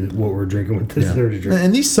 Compared to what we're drinking with this energy drink.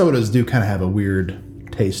 And these sodas do kind of have a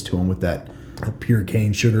weird taste to them with that. Pure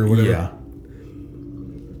cane sugar or whatever. Yeah.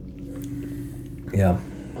 Yeah.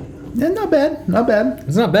 Yeah, not bad. Not bad.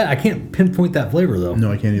 It's not bad. I can't pinpoint that flavor though. No,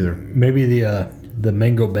 I can't either. Maybe the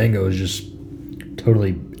mango bango is just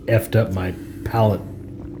totally effed up my palate.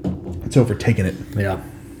 It's overtaking it. Yeah.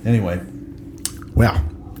 Anyway, wow.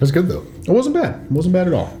 That's good though. It wasn't bad. It wasn't bad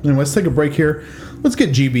at all. Anyway, let's take a break here. Let's get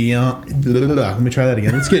GBM. Let me try that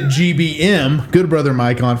again. Let's get GBM, Good Brother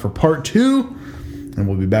Mike, on for part 2, and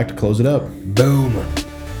we'll be back to close it up. Boom.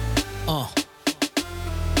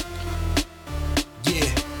 Yeah.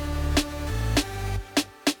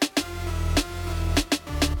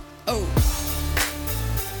 Oh.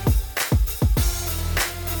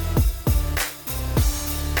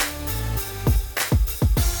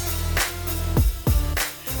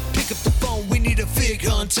 Pick up the phone, we need a fig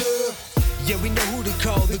hunter. Yeah, we know who to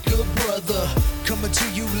call, the Good Brother. Coming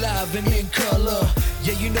to you live and in color.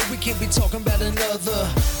 Yeah, you know we can't be talking about another.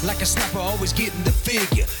 Like a sniper, always getting the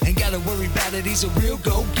figure. Ain't gotta worry about it, he's a real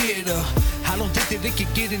go-getter. I don't think that it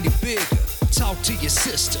could get any bigger. Talk to your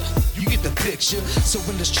sister, you get the picture. So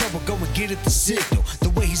when there's trouble, go and get it the signal. The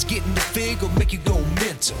way he's getting the fig will make you go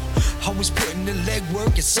mental. Always putting the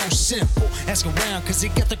legwork, it's so simple. Ask around, cause he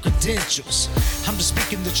got the credentials. I'm just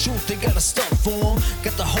speaking the truth, they got a stuff for him.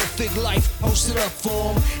 Got the whole fig life posted up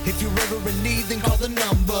for him. If you're ever in need, then call the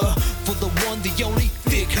number. For the one, the only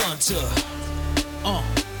fig hunter.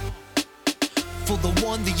 For the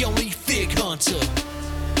one, the only fig hunter.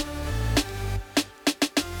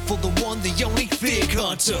 For the one, the only fig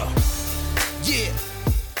hunter. Yeah.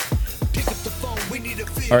 Pick up the phone, we need a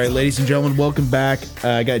fig. All right, ladies and gentlemen, welcome back.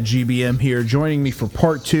 I got GBM here joining me for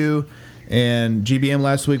part 2. And GBM,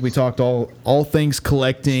 last week we talked all things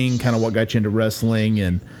collecting, kind of what got you into wrestling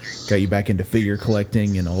and got you back into figure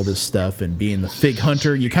collecting and all this stuff and being the fig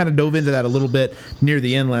hunter. You kind of dove into that a little bit near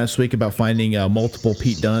the end last week about finding multiple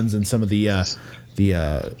Pete Dunnes and some of the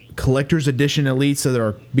collector's edition elites that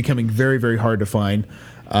are becoming very, very hard to find.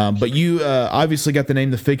 But you obviously got the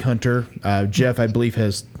name the Fig Hunter. Jeff, I believe,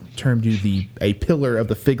 has termed you a pillar of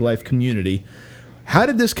the fig life community. How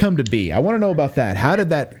did this come to be? I want to know about that.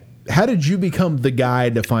 How did you become the guy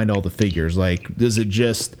to find all the figures? Like, is it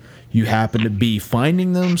just you happen to be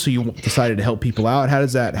finding them, so you decided to help people out? How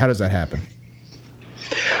does that happen?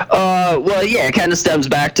 Well, yeah, it kind of stems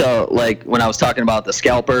back to like when I was talking about the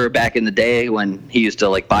scalper back in the day when he used to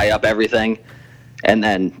like buy up everything and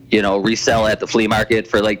then, you know, resell at the flea market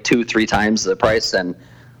for like 2-3 times the price. And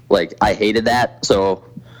like, I hated that. So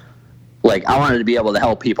like, I wanted to be able to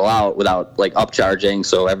help people out without like upcharging.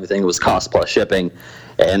 So everything was cost plus shipping.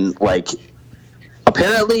 And like,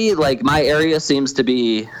 apparently like my area seems to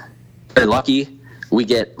be very lucky. We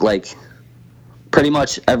get like pretty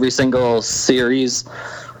much every single series.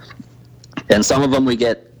 And some of them we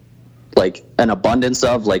get like an abundance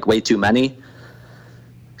of, like way too many.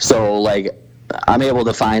 So like, I'm able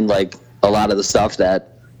to find like a lot of the stuff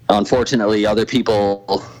that unfortunately other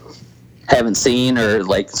people haven't seen, or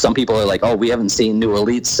like some people are like, oh, we haven't seen new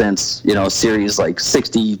elites since, you know, series like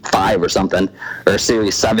 65 or something, or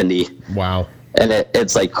series 70. Wow. And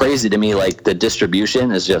it's like crazy to me, like the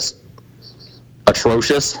distribution is just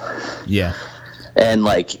atrocious. Yeah. And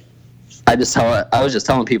like, I was just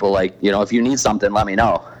telling people like, you know, if you need something, let me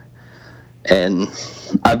know. And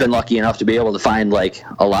I've been lucky enough to be able to find like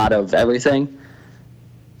a lot of everything.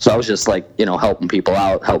 So I was just like, you know, helping people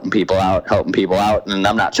out. And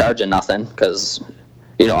I'm not charging nothing because,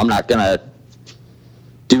 you know, I'm not going to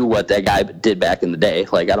do what that guy did back in the day.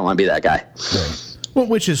 Like, I don't want to be that guy. Right. Well,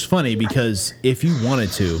 which is funny because if you wanted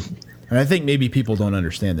to, and I think maybe people don't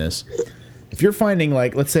understand this, if you're finding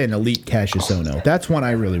like, let's say an elite Cassius Ohno, that's one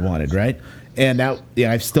I really wanted, right? And now,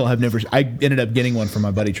 yeah, I ended up getting one from my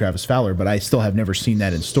buddy Travis Fowler, but I still have never seen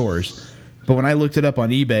that in stores. But when I looked it up on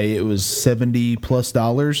eBay, it was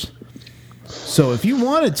 $70+. So if you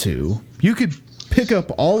wanted to, you could pick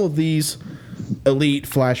up all of these elite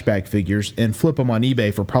flashback figures and flip them on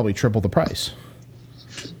eBay for probably triple the price.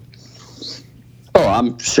 Oh,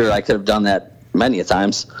 I'm sure I could have done that many a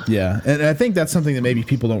times. Yeah, and I think that's something that maybe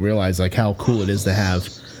people don't realize, like how cool it is to have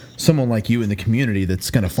someone like you in the community that's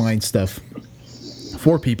going to find stuff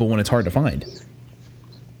for people when it's hard to find.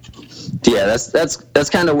 Yeah, that's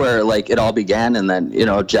kind of where like it all began, and then, you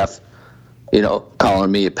know, Jeff, you know,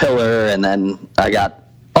 calling me a pillar, and then I got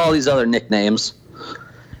all these other nicknames,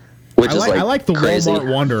 which I like the crazy.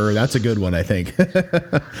 Walmart Wanderer. That's a good one, I think.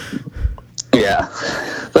 Yeah,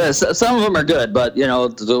 but some of them are good, but you know,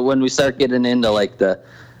 when we start getting into like the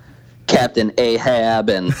Captain Ahab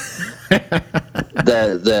and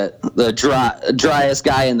the driest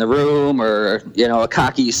guy in the room, or you know, a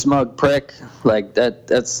cocky smug prick, like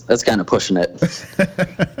that's kind of pushing it.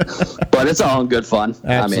 But it's all in good fun.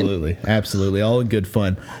 Absolutely, all in good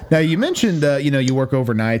fun. Now you mentioned you know, you work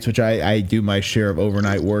overnights, which I do my share of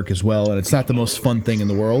overnight work as well, and it's not the most fun thing in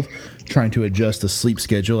the world, trying to adjust a sleep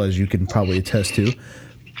schedule, as you can probably attest to.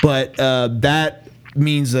 But that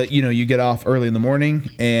means that, you know, you get off early in the morning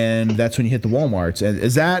and that's when you hit the Walmarts. And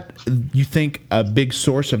is that, you think, a big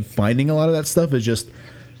source of finding a lot of that stuff is just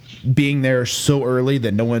being there so early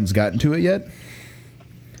that no one's gotten to it yet?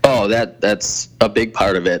 Oh, that's a big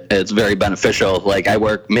part of it. It's very beneficial. Like, I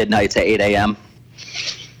work midnight to 8 a.m.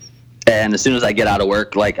 And as soon as I get out of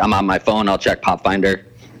work, like, I'm on my phone, I'll check Pop Finder.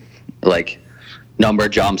 Like, number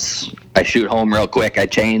jumps. I shoot home real quick, I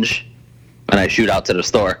change, and I shoot out to the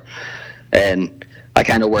store. And I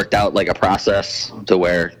kind of worked out, like, a process to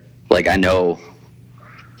where, like, I know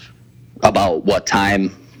about what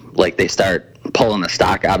time, like, they start pulling the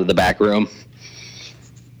stock out of the back room.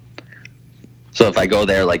 So if I go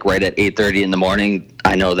there, like, right at 8:30 in the morning,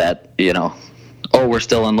 I know that, you know, oh, we're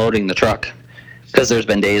still unloading the truck. Because there's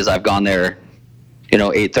been days I've gone there, you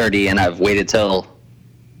know, 8:30, and I've waited till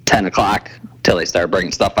 10 o'clock till they start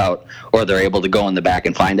bringing stuff out, or they're able to go in the back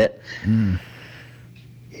and find it.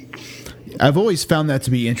 I've always found that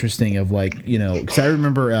to be interesting of, like, you know, because I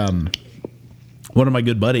remember one of my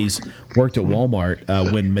good buddies worked at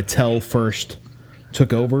Walmart when Mattel first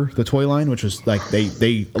took over the toy line, which was like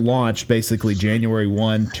they launched basically January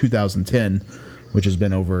 1, 2010, which has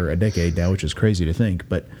been over a decade now, which is crazy to think.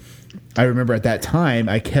 But I remember at that time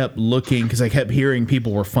I kept looking because I kept hearing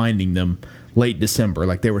people were finding them late December,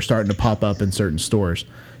 like they were starting to pop up in certain stores.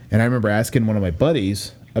 And I remember asking one of my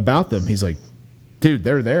buddies about them. He's like, dude,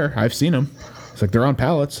 they're there. I've seen them. It's like, they're on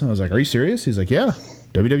pallets. And I was like, are you serious? He's like, yeah,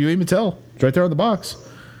 WWE Mattel. It's right there on the box.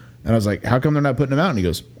 And I was like, how come they're not putting them out? And he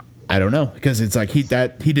goes, I don't know. Because it's like he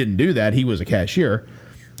didn't do that. He was a cashier.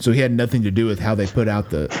 So he had nothing to do with how they put out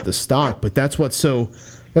the stock. But that's what's so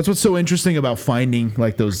interesting about finding,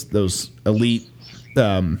 like, those elite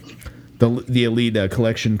the elite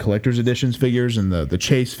collection collector's editions figures and the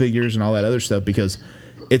chase figures and all that other stuff, because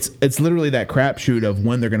it's literally that crapshoot of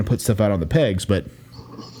when they're going to put stuff out on the pegs. But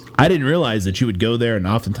I didn't realize that you would go there and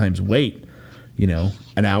oftentimes wait, you know,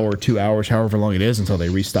 an hour or 2 hours, however long it is, until they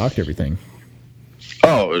restocked everything.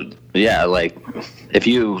 Oh, yeah, like, if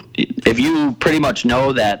you pretty much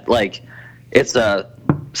know that, like, it's a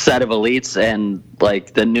set of elites and,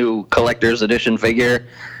 like, the new collector's edition figure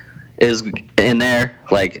is in there,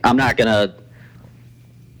 like, I'm not gonna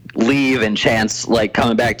leave and chance, like,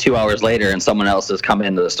 coming back 2 hours later and someone else has come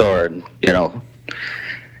into the store and, you know,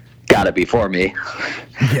 got it before me.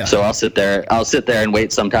 Yeah. So I'll sit there and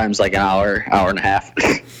wait sometimes like an hour and a half.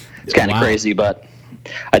 It's kind of crazy, but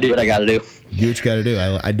I do what I got to do. Do what you got to do.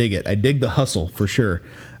 I dig it. I dig the hustle for sure.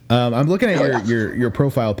 I'm looking at your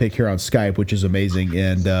profile pic here on Skype, which is amazing,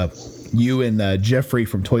 and you and Jeffrey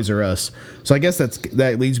from Toys R Us. So I guess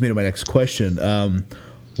that leads me to my next question.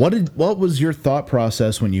 What was your thought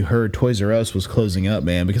process when you heard Toys R Us was closing up,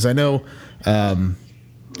 man? Because I know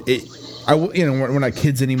we're not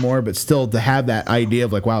kids anymore, but still to have that idea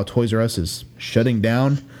of, like, wow, Toys R Us is shutting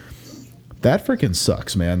down, that freaking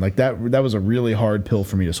sucks, man. Like, that was a really hard pill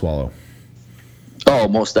for me to swallow. Oh,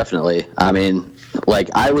 most definitely. I mean, like,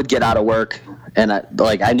 I would get out of work, and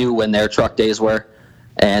I knew when their truck days were,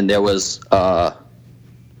 and there was a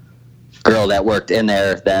girl that worked in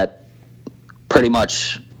there that pretty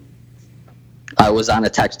much I was on a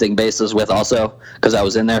texting basis with also, because I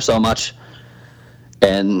was in there so much.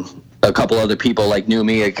 And a couple other people, like, knew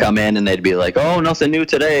me, would come in and they'd be like, oh, nothing new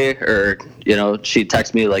today, or, you know, she'd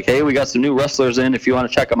text me like, hey, we got some new wrestlers in if you want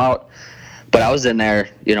to check them out. But I was in there,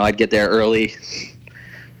 you know, I'd get there early,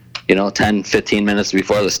 you know, 10, 15 minutes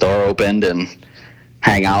before the store opened and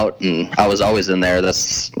hang out, and I was always in there.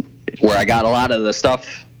 That's where I got a lot of the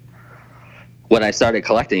stuff when I started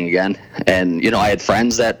collecting again. And, you know, I had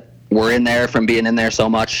friends that were in there from being in there so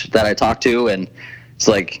much that I talked to, and it's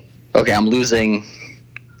like, okay, I'm losing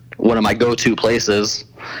one of my go-to places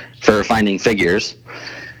for finding figures.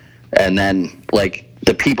 And then, like,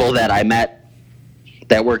 the people that I met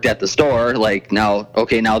that worked at the store, like, now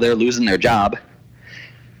they're losing their job.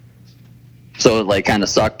 So it, like, kind of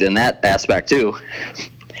sucked in that aspect too.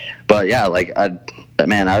 But yeah, like, I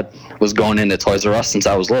was going into Toys R Us since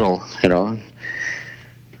I was little, you know.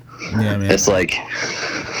 Yeah, man. It's like,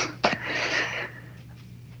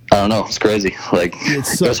 I don't know, it's crazy. Like,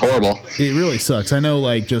 it was horrible. It really sucks. I know,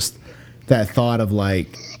 like, just that thought of,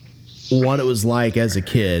 like, what it was like as a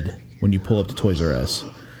kid when you pull up to Toys R Us.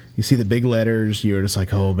 You see the big letters, you're just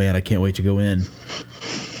like, oh man, I can't wait to go in.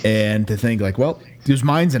 And to think, like, well, there's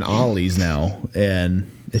Mines and Ollie's now,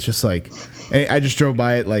 and it's just like, I just drove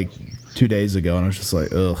by it like 2 days ago, and I was just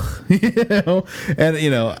like, ugh. You know? And,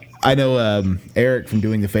 you know, I know Eric from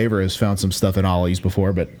Doing the Favor has found some stuff in Ollie's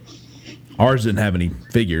before, but ours didn't have any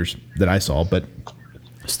figures that I saw. But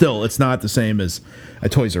still, it's not the same as a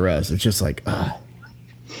Toys R Us. It's just like, I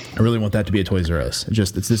really want that to be a Toys R Us.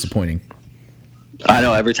 It's disappointing. I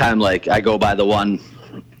know every time like I go by the one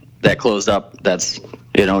that closed up that's,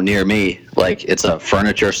 you know, near me, like it's a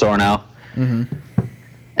furniture store now. Mm-hmm.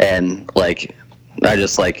 And like, I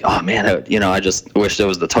just like, oh man, I just wish there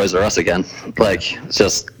was the Toys R Us again. Like,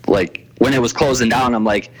 just like when it was closing down, I'm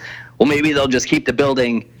like, well, maybe they'll just keep the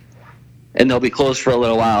building and they'll be closed for a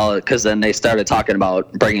little while, because then they started talking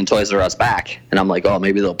about bringing Toys R Us back. And I'm like, oh,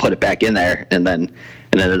 maybe they'll put it back in there. And then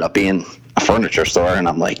it ended up being a furniture store. And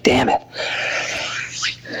I'm like, damn it.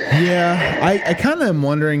 Yeah, I kind of am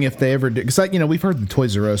wondering if they ever do, because we've heard the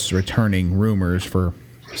Toys R Us returning rumors for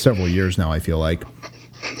several years now, I feel like.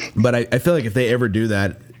 But I feel like if they ever do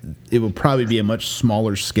that, it will probably be a much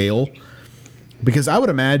smaller scale, because I would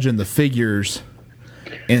imagine the figures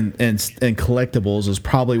and collectibles is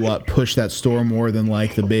probably what pushed that store more than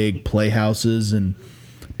like the big Playhouses and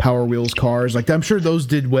Power Wheels cars. Like, I'm sure those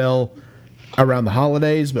did well around the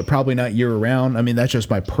holidays, but probably not year round. I mean, that's just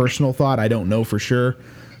my personal thought. I don't know for sure.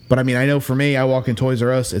 But I mean, I know for me, I walk in Toys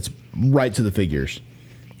R Us, it's right to the figures.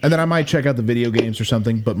 And then I might check out the video games or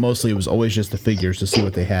something, but mostly it was always just the figures to see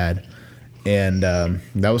what they had. And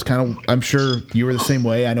that was kind of, I'm sure you were the same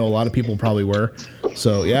way. I know a lot of people probably were.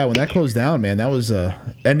 So yeah, when that closed down, man, that was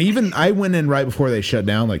and even I went in right before they shut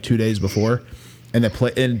down, like 2 days before, and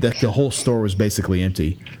the whole store was basically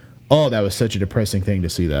empty. Oh, that was such a depressing thing to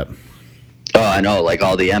see that. Oh, I know, like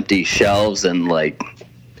all the empty shelves and like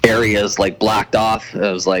areas like blocked off. It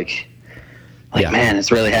was like Yeah. Man,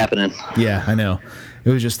 it's really happening. Yeah, I know.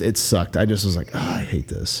 It sucked. I just was like, oh, I hate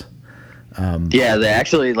this. Yeah, they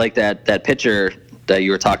actually, like that picture that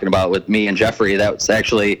you were talking about with me and Jeffrey, that was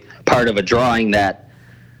actually part of a drawing that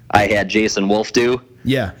I had Jason Wolf do.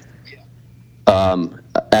 Yeah.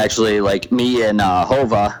 Actually, like me and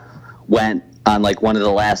Hova went on like one of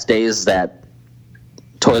the last days that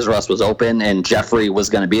Toys R Us was open and Jeffrey was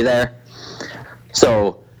going to be there.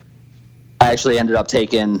 So I actually ended up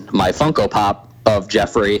taking my Funko Pop of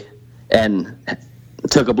Jeffrey and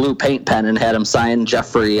took a blue paint pen and had him sign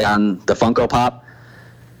Jeffrey on the Funko Pop.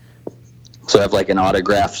 So I have like an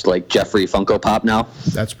autographed like Jeffrey Funko Pop now.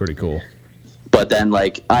 That's pretty cool. But then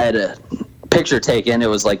like I had a picture taken. It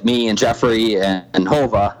was like me and Jeffrey and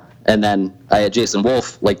Hova, and then I had Jason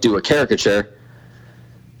Wolf like do a caricature.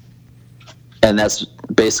 And that's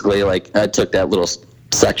basically like I took that little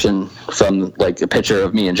section from like a picture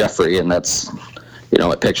of me and Jeffrey, and that's, you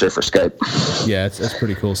know, a picture for Skype. Yeah, that's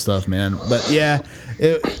pretty cool stuff, man. But yeah,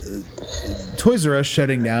 Toys R Us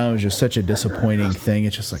shutting down was just such a disappointing thing.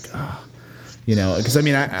 It's just like, you know, because I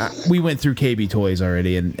mean, we went through KB Toys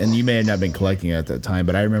already, and you may have not been collecting it at that time,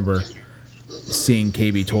 but I remember seeing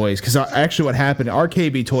KB Toys, because actually what happened, our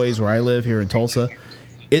KB Toys where I live here in Tulsa,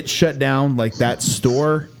 it shut down like that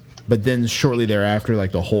store, but then shortly thereafter,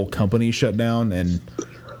 like the whole company shut down, and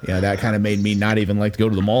yeah, that kind of made me not even like to go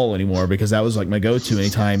to the mall anymore, because that was like my go-to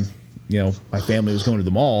anytime, you know, my family was going to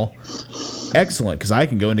the mall. Excellent, because I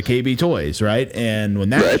can go into KB Toys, right? And when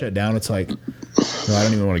that shut down, it's like, no, I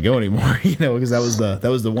don't even want to go anymore, you know, because that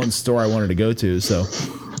was the one store I wanted to go to. So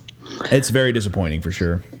it's very disappointing for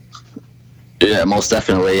sure. Yeah, most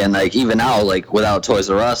definitely. And like even now, like without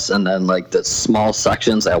Toys R Us, and then like the small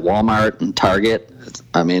sections at Walmart and Target,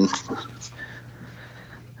 I mean,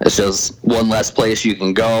 it's just one less place you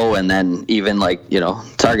can go. And then even like, you know,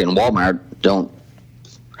 Target and Walmart don't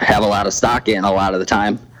have a lot of stock in a lot of the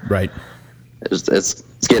time. Right. It's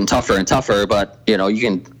getting tougher and tougher, but you know, you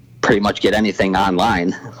can pretty much get anything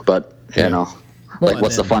online, but you know, well, like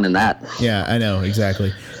what's the fun in that? Yeah, I know,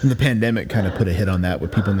 exactly. And the pandemic kind of put a hit on that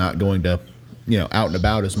with people not going to, you know, out and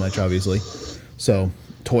about as much, obviously. So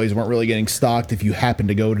toys weren't really getting stocked. If you happened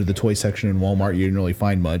to go to the toy section in Walmart, you didn't really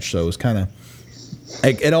find much. So it was kind of,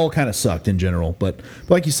 it all kind of sucked in general. But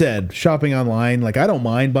like you said, shopping online, like I don't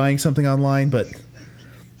mind buying something online, but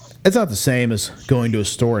it's not the same as going to a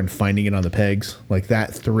store and finding it on the pegs. Like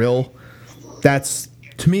that thrill,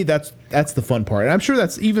 to me, that's the fun part. And I'm sure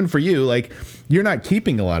that's even for you. Like, you're not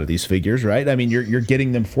keeping a lot of these figures, right? I mean, you're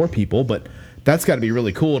getting them for people, but that's got to be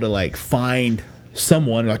really cool to like find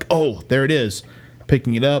someone like, oh, there it is,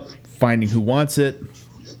 picking it up, finding who wants it.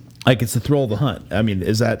 Like, it's the thrill of the hunt. I mean,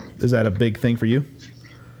 is that a big thing for you?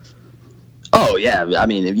 Oh yeah, I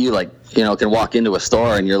mean, if you like, you know, can walk into a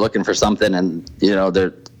store and you're looking for something, and you know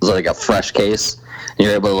there's like a fresh case, and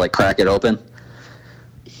you're able to like crack it open.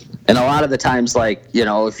 And a lot of the times, like, you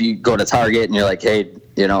know, if you go to Target and you're like, hey,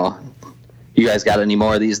 you know, you guys got any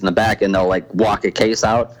more of these in the back, and they'll like walk a case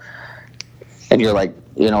out, and you're like,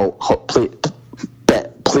 you know,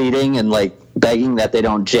 pleading and like begging that they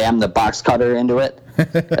don't jam the box cutter into it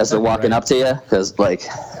as they're walking up to you, because like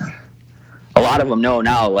a lot of them know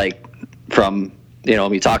now, like from, you know,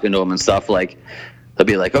 me talking to them and stuff, like they'll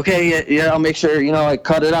be like, okay, yeah, I'll make sure, you know, I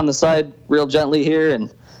cut it on the side real gently here,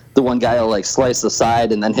 and the one guy will like slice the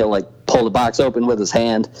side, and then he'll like pull the box open with his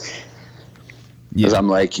hand. Because I'm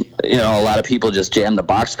like, you know, a lot of people just jam the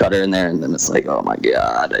box cutter in there, and then it's like, oh my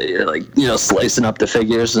god, you're like, you know, slicing up the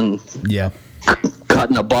figures and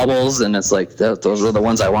cutting the bubbles, and it's like those are the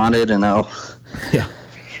ones I wanted, and now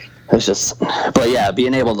it's just, but yeah,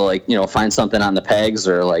 being able to like, you know, find something on the pegs,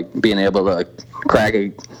 or like being able to crack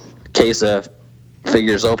a case of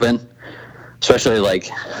figures open, especially like,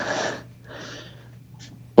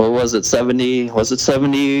 what was it, 70? Was it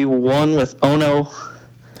 71 with Ono?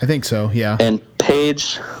 I think so, yeah. And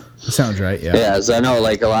Page. That sounds right, yeah. Yeah, so I know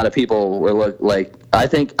like a lot of people were like, I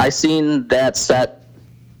think I seen that set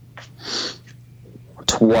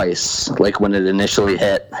twice, like when it initially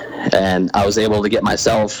hit, and I was able to get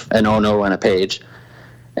myself an Ono and a Page.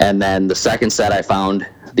 And then the second set I found,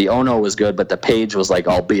 the Ono was good, but the Page was like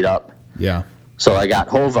all beat up. Yeah. So I got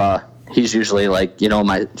Hova. He's usually like, you know,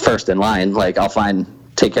 my first in line. Like I'll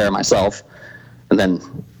take care of myself, and then,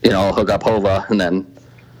 you know, I'll hook up Hova, and then.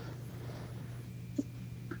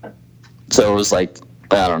 So it was like,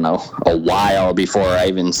 I don't know, a while before I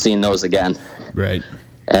even seen those again. Right.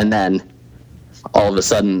 And then all of a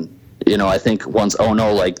sudden, you know, I think once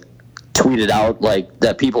Ono like tweeted out like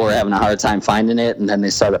that people were having a hard time finding it, and then they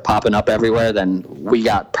started popping up everywhere, then we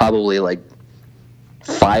got probably like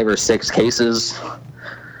 5 or 6 cases.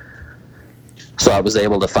 So I was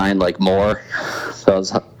able to find like more. So I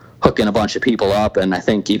was hooking a bunch of people up, and I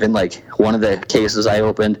think even like one of the cases I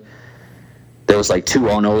opened, there was like 2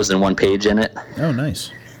 Onos and 1 Page in it. Oh, nice.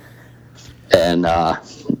 And I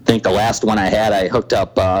think the last one I had, I hooked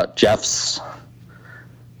up Jeff's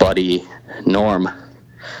buddy, Norm,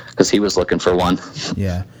 because he was looking for one.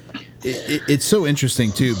 Yeah. It's so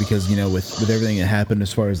interesting, too, because, you know, with everything that happened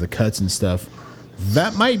as far as the cuts and stuff,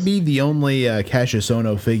 that might be the only Cassius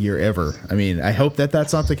Ono figure ever. I mean, I hope that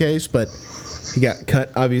that's not the case, but he got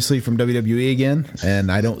cut, obviously, from WWE again, and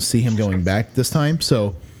I don't see him going back this time,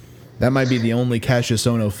 so that might be the only Cassius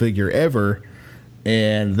Ono figure ever,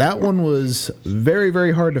 and that one was very,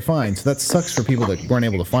 very hard to find, so that sucks for people that weren't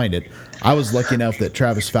able to find it. I was lucky enough that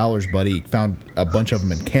Travis Fowler's buddy found a bunch of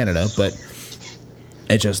them in Canada, but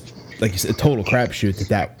it just, like you said, a total crapshoot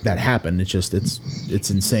that happened. It's just, it's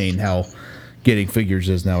insane how getting figures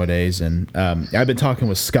is nowadays, and I've been talking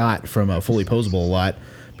with Scott from Fully Posable a lot,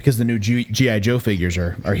 because the new G.I. Joe figures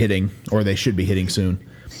are hitting, or they should be hitting soon,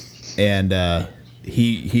 and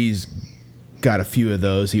he's got a few of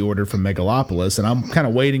those he ordered from Megalopolis, and I'm kind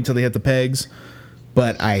of waiting till they hit the pegs,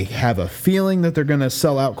 but I have a feeling that they're going to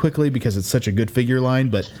sell out quickly because it's such a good figure line,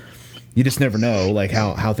 but you just never know like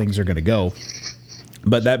how things are going to go.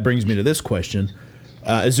 But that brings me to this question.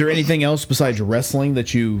 Is there anything else besides wrestling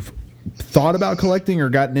that you've thought about collecting or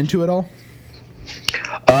gotten into at all?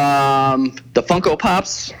 The Funko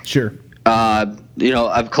Pops. Sure. You know,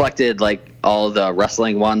 I've collected like all the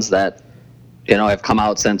wrestling ones that, you know, have come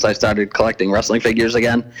out since I started collecting wrestling figures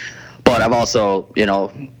again. But I've also, you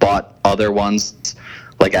know, bought other ones.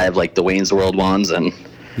 Like I have like the Wayne's World ones, and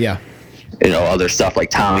yeah, you know, other stuff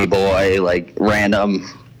like Tommy Boy, like random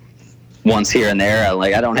ones here and there.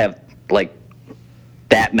 Like I don't have like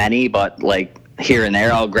that many, but like here and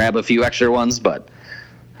there I'll grab a few extra ones, but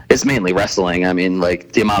it's mainly wrestling. I mean,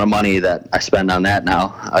 like the amount of money that I spend on that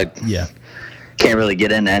now, I can't really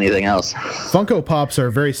get into anything else. Funko Pops are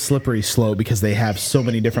a very slippery slope because they have so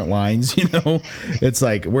many different lines, you know. It's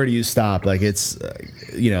like, where do you stop? Like it's,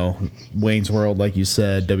 you know, Wayne's World, like you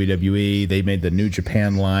said, WWE, they made the New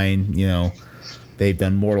Japan line, you know. They've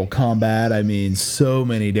done Mortal Kombat. I mean, so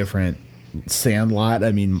many different, Sandlot.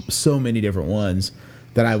 I mean, so many different ones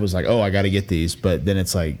that I was like, oh, I got to get these. But then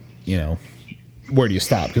it's like, you know, where do you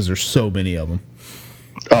stop? Because there's so many of them.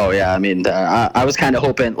 Oh, yeah. I mean, I was kind of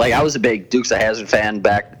hoping, like, I was a big Dukes of Hazzard fan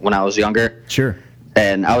back when I was younger. Sure.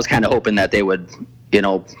 And I was kind of hoping that they would, you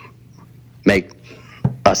know, make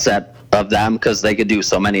a set of them because they could do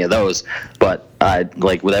so many of those. But,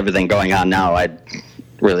 like, with everything going on now, I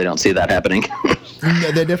really don't see that happening.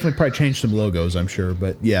 Yeah, they definitely probably changed some logos, I'm sure.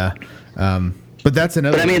 But, yeah. But that's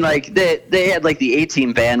another... But, I mean, like, they had, like, the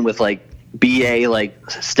A-Team van with, like, BA like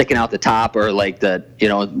sticking out the top, or like the, you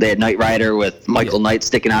know, they had Knight Rider with Michael Knight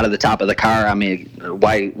sticking out of the top of the car. I mean,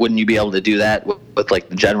 why wouldn't you be able to do that with like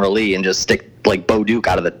the General Lee and just stick like Bo Duke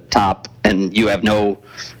out of the top and you have no,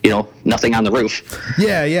 you know, nothing on the roof?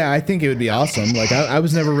 Yeah, I think it would be awesome. Like I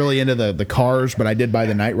was never really into the cars, but I did buy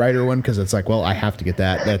the Knight Rider one because it's like, well, I have to get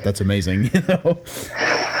that's amazing, you know.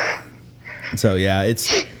 So yeah,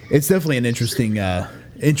 it's definitely an interesting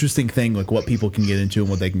thing, like what people can get into and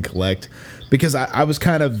what they can collect, because I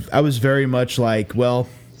was very much like, well,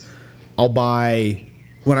 I'll buy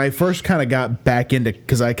when I first kind of got back into,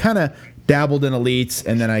 because I kind of dabbled in Elites,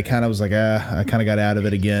 and then I kind of was like, I kind of got out of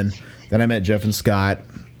it again. Then I met Jeff and Scott,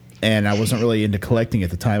 and I wasn't really into collecting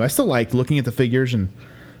at the time. I still liked looking at the figures and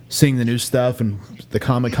seeing the new stuff and the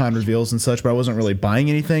Comic-Con reveals and such, but I wasn't really buying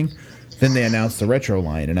anything. Then they announced the retro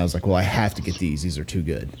line, and I was like, well, I have to get these. These are too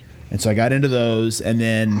good. And so I got into those, and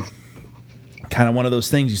then kind of one of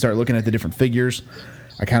those things, you start looking at the different figures.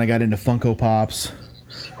 I kind of got into Funko Pops,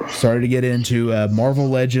 started to get into Marvel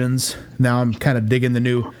Legends. Now I'm kind of digging the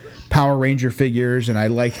new Power Ranger figures, and I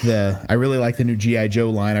really like the new G.I. Joe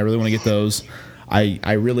line. I really want to get those.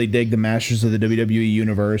 I really dig the Masters of the WWE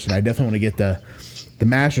Universe, and I definitely want to get the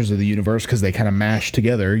Masters of the Universe because they kind of mash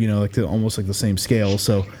together, you know, like almost like the same scale.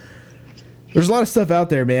 So there's a lot of stuff out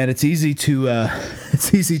there, man. It's easy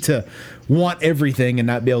to want everything and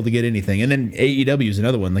not be able to get anything. And then AEW is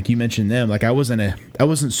another one. Like you mentioned them. Like I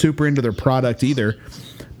wasn't super into their product either,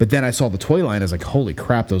 but then I saw the toy line. I was like, holy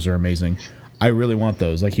crap, those are amazing. I really want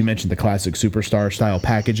those. Like you mentioned, the classic Superstar style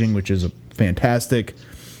packaging, which is fantastic.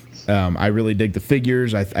 I really dig the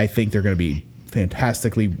figures. I think they're going to be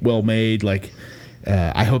fantastically well made. Like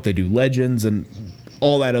I hope they do Legends and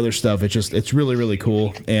all that other stuff. It's really, really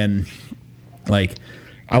cool. And like,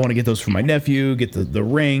 I want to get those for my nephew, get the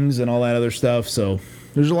rings and all that other stuff. So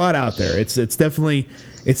there's a lot out there. It's definitely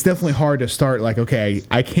hard to start like, okay,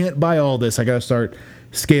 I can't buy all this. I got to start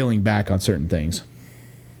scaling back on certain things.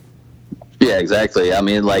 Yeah, exactly. I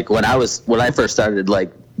mean, like when I first started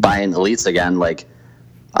like buying Elites again, like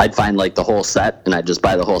I'd find like the whole set and I'd just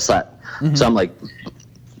buy the whole set. Mm-hmm. So I'm like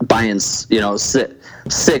buying, you know,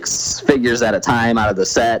 six figures at a time out of the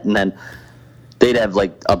set, and then they'd have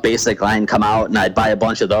like a basic line come out and I'd buy a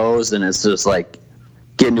bunch of those, and it's just like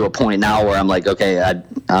getting to a point now where I'm like, okay,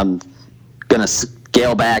 I'm going to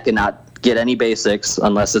scale back and not get any basics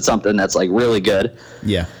unless it's something that's like really good.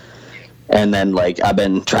 Yeah. And then like I've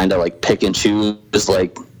been trying to like pick and choose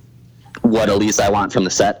like what at least I want from the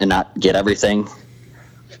set and not get everything.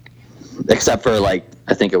 Except for like,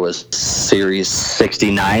 I think it was Series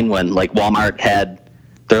 69 when like Walmart had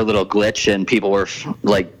their little glitch and people were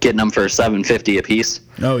like getting them for $7.50 a piece.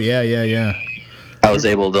 Oh yeah. I was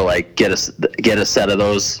able to like get a set of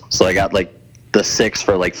those, so I got like the 6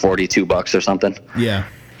 for like $42 or something. Yeah,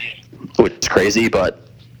 which is crazy, but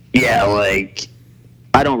yeah, like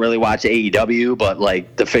I don't really watch AEW, but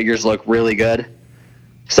like the figures look really good,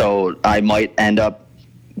 so I might end up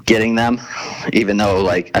getting them, even though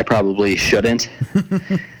like I probably shouldn't.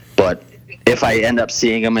 But if I end up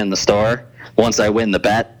seeing them in the store, once I win the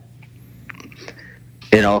bet,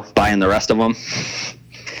 you know, buying the rest of them,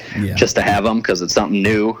 just to have them because it's something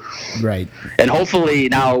new. Right. And hopefully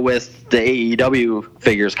now with the AEW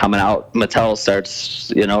figures coming out, Mattel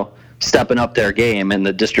starts, you know, stepping up their game and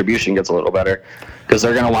the distribution gets a little better, because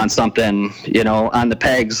they're going to want something, you know, on the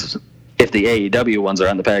pegs if the AEW ones are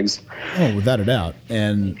on the pegs. Oh, without a doubt.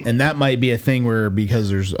 And that might be a thing where, because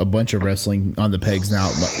there's a bunch of wrestling on the pegs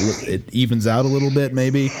now, it evens out a little bit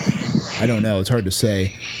maybe. I don't know. It's hard to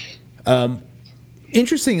say.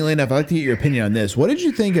 Interestingly enough, I'd like to get your opinion on this. What did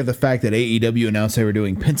you think of the fact that AEW announced they were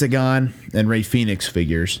doing Pentagon and Rey Fenix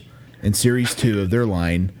figures in Series 2 of their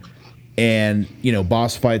line? And, you know,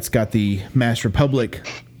 Boss Fight's got the Masked Republic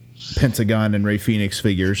Pentagon and Rey Fenix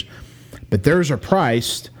figures, but theirs are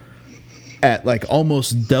priced at like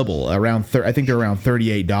almost double, around I think they're around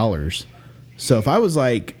 $38. So if I was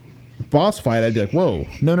like Boss Fight, I'd be like, whoa,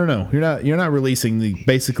 no, you're not releasing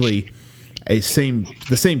basically the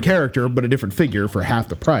same character but a different figure for half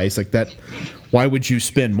the price. Like that, why would you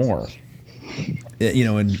spend more, you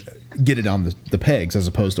know, and get it on the pegs as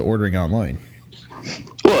opposed to ordering online?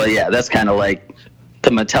 Well, yeah, that's kind of like the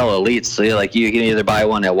Mattel Elites. So like you can either buy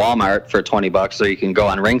one at Walmart for $20, or you can go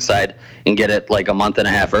on Ringside and get it like a month and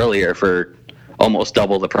a half earlier for almost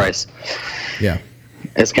double the price. Yeah,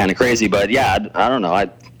 it's kind of crazy, but yeah, I don't know.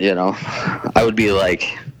 I would be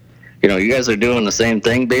like, you know, you guys are doing the same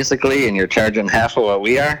thing basically, and you're charging half of what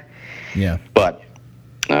we are. Yeah, but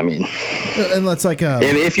I mean, and that's like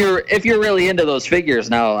if you're really into those figures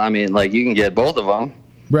now, I mean, like you can get both of them,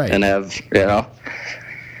 right? And have, you know.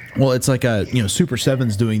 Well, it's like you know, Super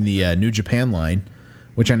 7's doing the New Japan line,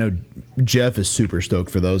 which I know Jeff is super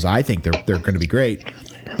stoked for those. I think they're going to be great,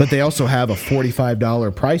 but they also have a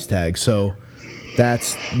 $45 price tag, so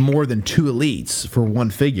that's more than 2 Elites for one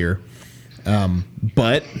figure.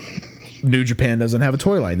 But New Japan doesn't have a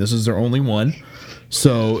toy line. This is their only one,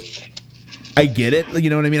 so I get it. You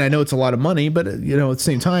know what I mean? I know it's a lot of money, but you know, at the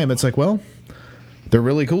same time, it's like, well, they're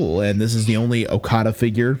really cool, and this is the only Okada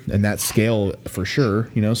figure in that scale for sure.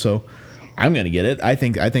 You know, so I'm gonna get it. I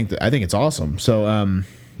think it's awesome. So,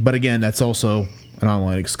 but again, that's also an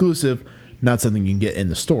online exclusive, not something you can get in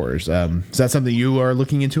the stores. Is that something you are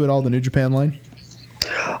looking into at all, the New Japan line?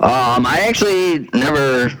 I actually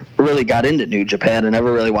never really got into New Japan. I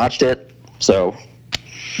never really watched it. So,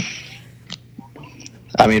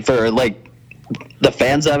 I mean, for like the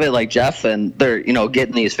fans of it, like Jeff, and they're, you know,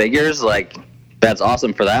 getting these figures, like that's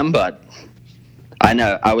awesome for them. But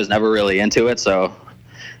I was never really into it. So,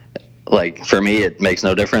 like for me, it makes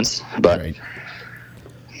no difference. But Right.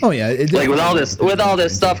 Oh yeah, like with all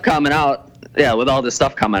this stuff coming out,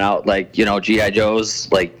 like, you know, G.I.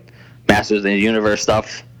 Joe's, like Masters of the Universe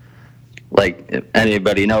stuff, like if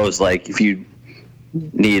anybody knows, like if you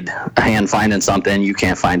need a hand finding something, you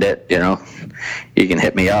can't find it, you know, you can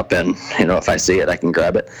hit me up, and, you know, if I see it, I can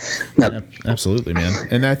grab it. Absolutely, man.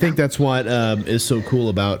 And I think that's what is so cool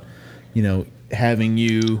about, you know, having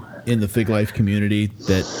you in the Fig Life community,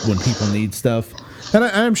 that when people need stuff, and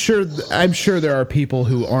I'm sure there are people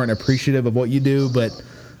who aren't appreciative of what you do, but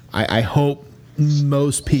I hope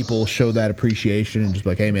most people show that appreciation and just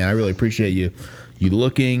like, hey man, I really appreciate you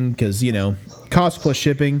looking, because, you know, cost plus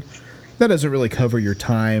shipping, that doesn't really cover your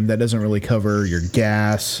time, that doesn't really cover your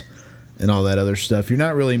gas and all that other stuff.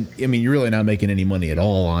 You're really not making any money at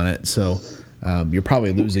all on it, so you're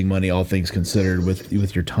probably losing money, all things considered,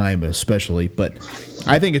 with your time especially. But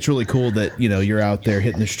I think it's really cool that, you know, you're out there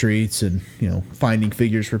hitting the streets and, you know, finding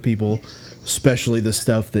figures for people, especially the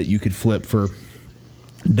stuff that you could flip for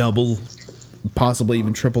double, possibly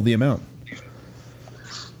even triple the amount.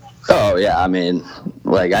 Oh yeah, I mean,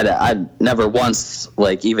 like I never once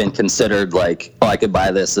like even considered like, oh, I could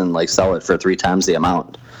buy this and like sell it for 3 times the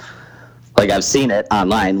amount. Like I've seen it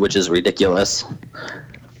online, which is ridiculous.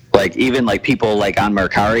 Like even like people like on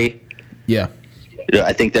Mercari. Yeah.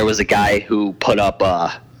 I think there was a guy who put up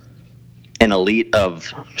an elite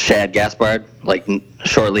of Shad Gaspard like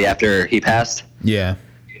shortly after he passed. Yeah.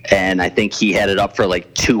 And I think he had it up for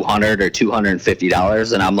like $200 or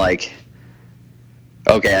 $250, and I'm like,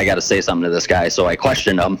 okay, I got to say something to this guy. So I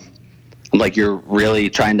questioned him. I'm like, you're really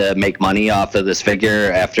trying to make money off of this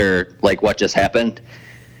figure after like what just happened?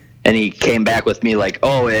 And he came back with me like,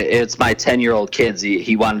 oh, it's my 10-year-old kid's.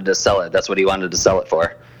 He wanted to sell it. That's what he wanted to sell it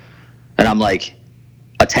for. And I'm like,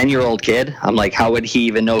 a 10-year-old kid? I'm like, how would he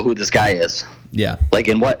even know who this guy is? Yeah. Like,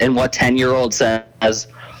 and what 10-year-old says,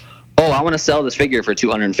 oh, I want to sell this figure for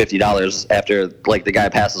 $250 after like the guy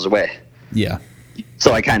passes away? Yeah.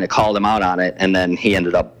 So I kind of called him out on it, and then he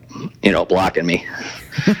ended up, you know, blocking me.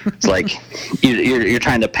 It's like, you're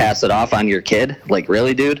trying to pass it off on your kid? Like,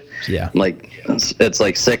 really, dude? Yeah. Like, it's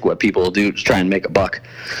like sick what people do to try and make a buck.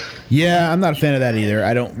 Yeah, I'm not a fan of that either.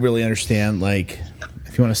 I don't really understand, like,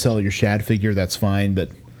 if you want to sell your Shad figure, that's fine, but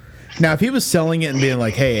now if he was selling it and being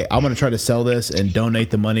like, hey, I'm going to try to sell this and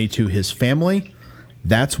donate the money to his family,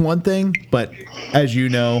 that's one thing, but as you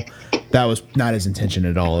know, that was not his intention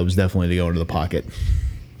at all. It was definitely to go into the pocket.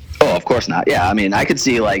 Oh, of course not. Yeah, I mean, I could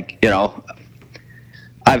see, like, you know,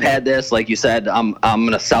 I've had this, like you said, I'm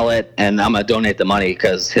going to sell it and I'm going to donate the money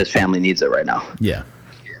because his family needs it right now. Yeah.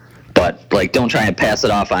 But, like, don't try and pass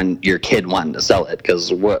it off on your kid wanting to sell it,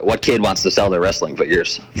 because what kid wants to sell their wrestling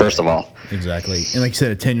figures, first of all? Exactly. And like you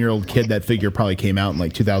said, a 10-year-old kid, that figure probably came out in,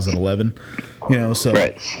 like, 2011. You know, so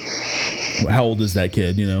right. How old is that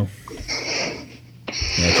kid, you know?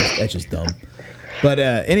 Yeah, that's just dumb. But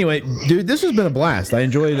anyway, dude, this has been a blast. I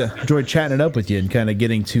enjoyed chatting it up with you and kind of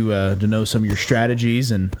getting to know some of your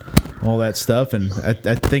strategies and all that stuff. And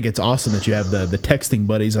I think it's awesome that you have the texting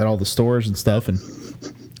buddies at all the stores and stuff, and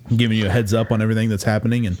giving you a heads up on everything that's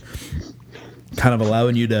happening and kind of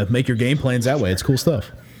allowing you to make your game plans that way. It's cool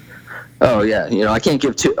stuff. Oh yeah, you know, I can't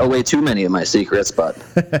give away too many of my secrets, but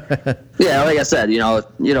yeah, like I said, you know,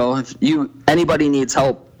 if anybody needs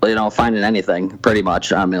help, you know, finding anything, pretty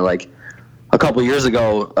much. I mean, like a couple years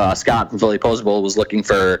ago, Scott from Philly Posable was looking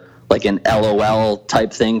for like an LOL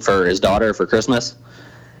type thing for his daughter for Christmas,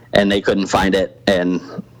 and they couldn't find it. And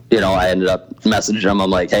you know, I ended up messaging him.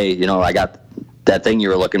 I'm like, hey, you know, I got that thing you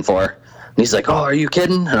were looking for. And he's like, oh, are you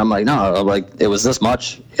kidding? And I'm like, no. I'm like, it was this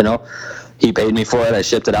much, you know. He paid me for it. I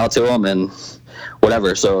shipped it out to him and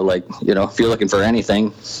whatever. So, like, you know, if you're looking for anything,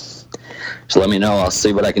 just let me know. I'll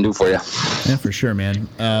see what I can do for you. Yeah, for sure, man.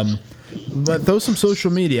 But throw some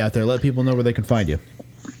social media out there. Let people know where they can find you.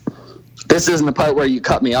 This isn't the part where you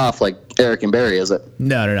cut me off like Eric and Barry, is it?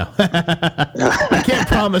 No. I can't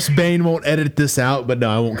promise Bane won't edit this out, but no,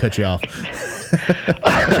 I won't cut you off.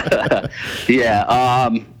 Yeah.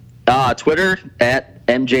 Twitter at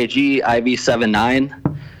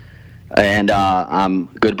MJGIV79. And I'm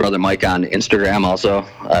Good Brother Mike on Instagram also.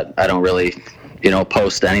 I don't really, you know,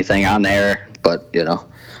 post anything on there, but, you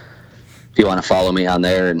know, if you want to follow me on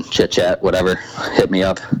there and chit-chat, whatever, hit me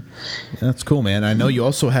up. That's cool, man. I know you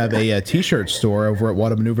also have a t-shirt store over at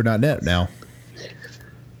whatamaneuver.net now.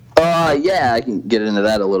 Yeah, I can get into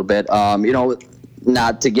that a little bit.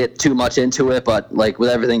 Not to get too much into it, but like with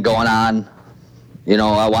everything going on,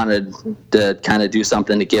 I wanted to kind of do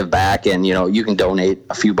something to give back, and you can donate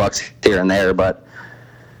a few bucks here and there, but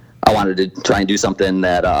I wanted to try and do something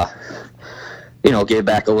that gave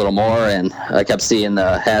back a little more. And I kept seeing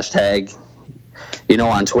the hashtag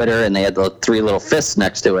on Twitter, and they had the 3 little fists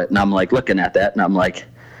next to it, and I'm like looking at that, and I'm like,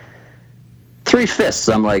 3 fists.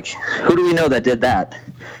 I'm like, who do we know that did that?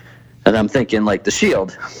 And I'm thinking like the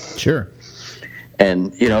Shield. Sure.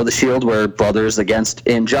 And the Shield were brothers against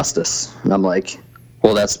injustice, and I'm like,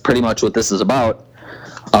 well, that's pretty much what this is about.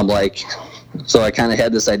 I'm like, so I kind of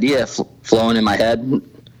had this idea flowing in my head,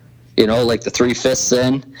 like the 3 fists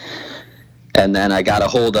thing. And then I got a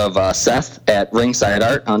hold of Seth at Ringside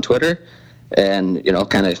Art on Twitter, and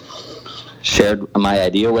kind of shared my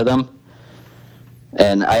idea with him.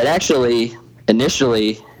 And I had actually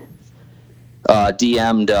initially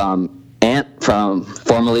DM'd Ant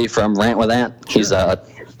formerly from Rant with Ant. He's the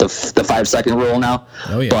 5-second rule now.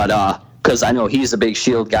 Oh yeah. But because I know he's a big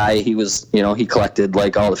Shield guy, he was he collected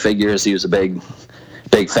like all the figures. He was a big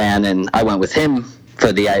fan, and I went with him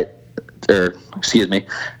for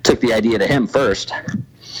took the idea to him first,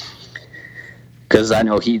 because I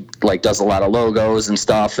know he like does a lot of logos and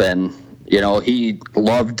stuff, and he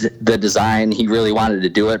loved the design. He really wanted to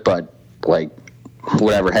do it, but like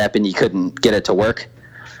whatever happened, he couldn't get it to work.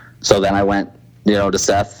 So then I went to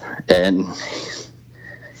Seth, and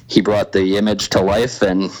he brought the image to life,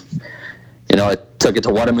 and I took it to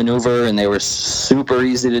Whatamaneuver, and they were super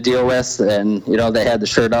easy to deal with, and they had the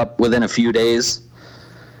shirt up within a few days.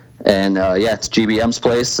 And it's GBM's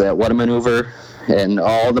place at Whatamaneuver, and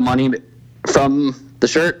all the money from the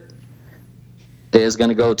shirt is going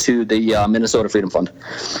to go to the Minnesota Freedom Fund.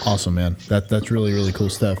 Awesome, man. That's really, really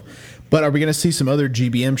cool stuff. But are we going to see some other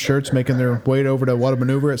GBM shirts making their way over to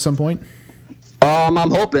Whatamaneuver at some point? I'm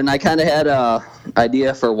hoping. I kind of had a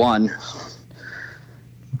idea for one.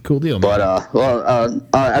 Cool deal, man.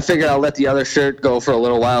 But I figured I'll let the other shirt go for a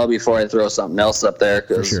little while before I throw something else up there,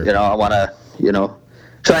 because sure. I want to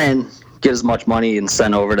try and get as much money and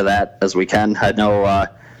send over to that as we can. I know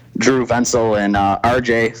Drew Venzel and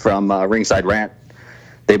RJ from Ringside Rant,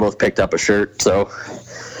 they both picked up a shirt, so.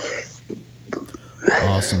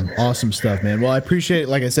 Awesome stuff, man. Well, I appreciate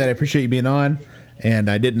you being on,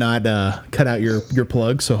 and I did not cut out your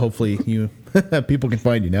plug, so hopefully people can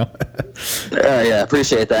find you now. Yeah,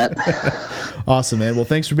 appreciate that. Awesome, man. Well,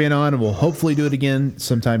 thanks for being on, and we'll hopefully do it again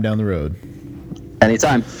sometime down the road.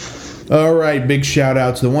 Anytime. All right, big shout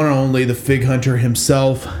out to the one and only, the Fig Hunter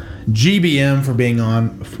himself, GBM, for being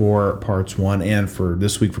on for parts 1 and for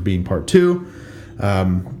this week for being part 2.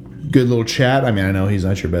 Good little chat. I mean, I know he's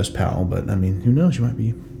not your best pal, but I mean, who knows? You might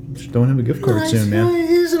be throwing him a gift card soon, man.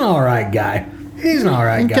 He's an all right guy.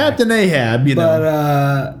 And Captain Ahab, But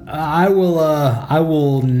I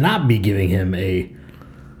will not be giving him a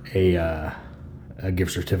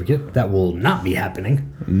gift certificate. That will not be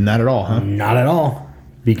happening. Not at all, huh? Not at all.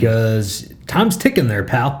 Because time's ticking there,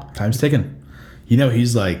 pal. Time's ticking.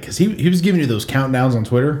 He's like, because he was giving you those countdowns on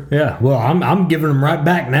Twitter. Yeah, well, I'm giving them right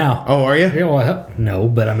back now. Oh, are you? Yeah, well, no,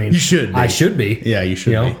 but I mean, you should be. I should be. Yeah, you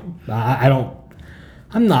should be.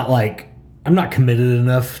 I'm not committed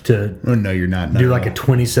enough to. Oh, no, you're not. Do like a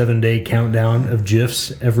 27-day countdown of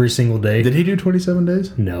GIFs every single day. Did he do 27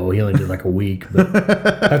 days? No, he only did like a week. But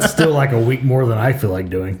that's still like a week more than I feel like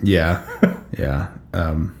doing. Yeah.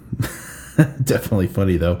 Definitely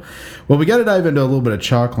funny, though. Well, we got to dive into a little bit of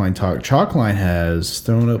Chalkline talk. Chalkline has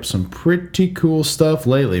thrown up some pretty cool stuff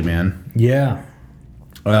lately, man. Yeah.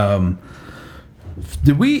 I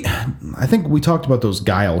think we talked about those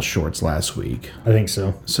Guile shorts last week. I think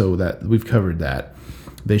so. So that we've covered that.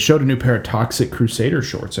 They showed a new pair of Toxic Crusader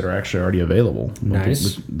shorts that are actually already available.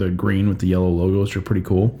 Nice. With the green with the yellow logos are pretty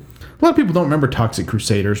cool. A lot of people don't remember Toxic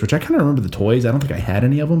Crusaders, which I kind of remember the toys. I don't think I had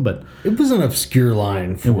any of them, but it was an obscure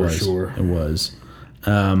line for sure. It was.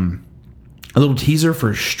 A little teaser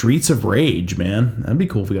for Streets of Rage, man. That'd be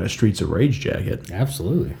cool if we got a Streets of Rage jacket.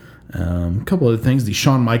 Absolutely. A couple other things. The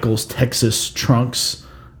Shawn Michaels Texas trunks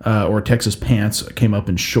or Texas pants came up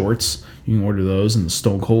in shorts. You can order those, and the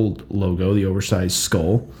Stone Cold logo, the oversized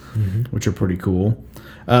skull, which are pretty cool.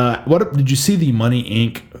 What did you see the Money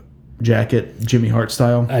Inc. jacket, Jimmy Hart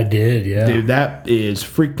style? I did, yeah. Dude, that is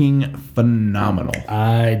freaking phenomenal.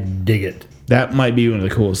 I dig it. That might be one of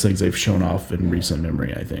the coolest things they've shown off in recent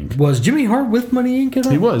memory, I think. Was Jimmy Hart with Money Inc. at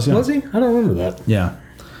all? He was, yeah. Was he? I don't remember that. Yeah.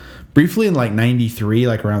 Briefly in like 93,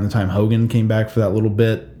 like around the time Hogan came back for that little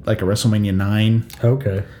bit, like a WrestleMania 9.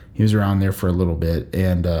 Okay. He was around there for a little bit,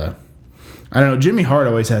 and I don't know. Jimmy Hart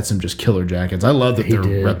always had some just killer jackets. I love that they're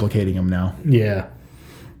replicating them now. Yeah.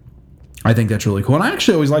 I think that's really cool. And I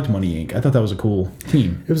actually always liked Money Inc. I thought that was a cool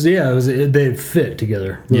team. They fit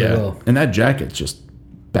together really well. And that jacket's just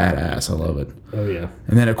badass. I love it. Oh, yeah.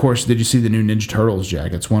 And then, of course, did you see the new Ninja Turtles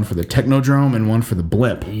jackets? One for the Technodrome and one for the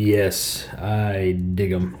Blimp. Yes, I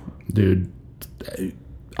dig them. Dude,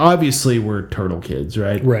 obviously we're turtle kids,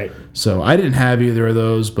 right? Right. So I didn't have either of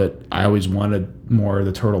those, but I always wanted more of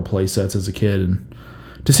the turtle play sets as a kid. And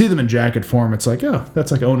to see them in jacket form, it's like, oh,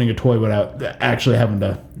 that's like owning a toy without actually having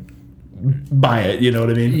to buy it. You know what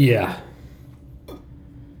I mean? Yeah.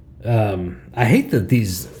 I hate that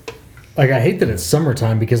I hate that it's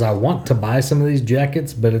summertime because I want to buy some of these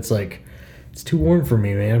jackets, but it's like, it's too warm for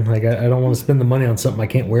me, man. Like, I don't want to spend the money on something I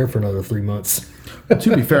can't wear for another 3 months.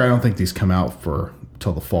 To be fair, I don't think these come out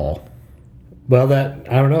till the fall. Well, I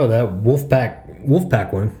don't know, that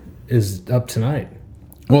Wolfpack one is up tonight.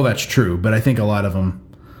 Well, that's true, but I think a lot of them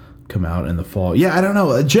come out in the fall. Yeah, I don't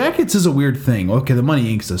know. Jackets is a weird thing. Okay, the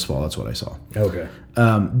Money Inc.'s this fall. That's what I saw. Okay.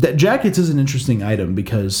 That jackets is an interesting item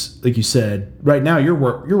because, like you said, right now you're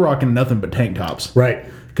rocking nothing but tank tops. Right.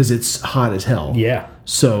 Because it's hot as hell. Yeah.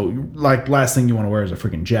 So, like, last thing you want to wear is a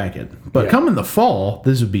freaking jacket. But come in the fall,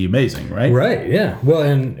 this would be amazing, right? Right, yeah. Well,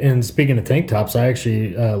 and speaking of tank tops, I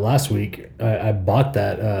actually, last week, I bought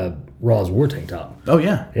that Raw's War tank top. Oh,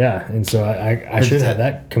 yeah. Yeah, and so I should have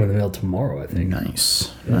that come in the mail tomorrow, I think.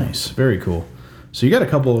 Nice. Very cool. So you got a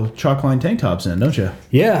couple of Chalkline tank tops in, don't you?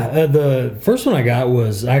 Yeah, the first one I got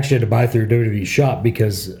was I actually had to buy through WWE Shop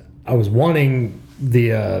because I was wanting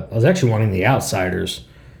actually wanting the Outsiders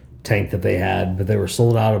tank that they had, but they were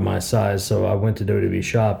sold out of my size, so I went to WWE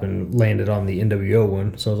Shop and landed on the NWO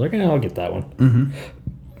one. So I was like, I'll get that one. Mm-hmm.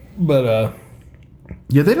 But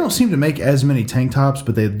yeah, they don't seem to make as many tank tops,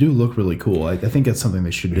 but they do look really cool. I think that's something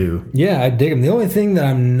they should do. Yeah, I dig them. The only thing that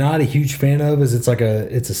I'm not a huge fan of is it's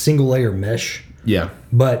a single layer mesh. Yeah.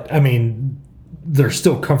 But I mean, they're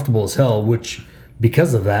still comfortable as hell, which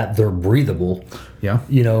because of that, they're breathable. Yeah.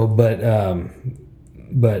 You know, but I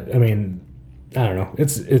mean, I don't know.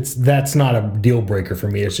 That's not a deal breaker for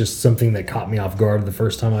me. It's just something that caught me off guard the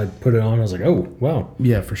first time I put it on. I was like, oh, wow.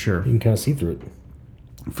 Yeah, for sure. You can kind of see through it.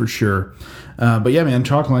 For sure. But yeah, man,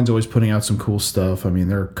 Chalkline's always putting out some cool stuff. I mean,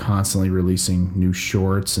 they're constantly releasing new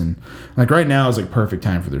shorts. And like right now is like perfect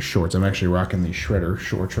time for their shorts. I'm actually rocking these Shredder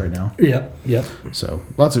shorts right now. Yep. So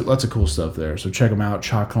lots of cool stuff there. So check them out,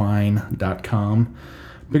 chalkline.com.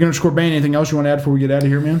 Big_Bane, anything else you want to add before we get out of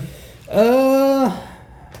here, man?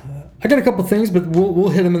 I got a couple things, but we'll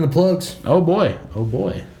hit them in the plugs. Oh boy.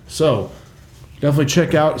 So definitely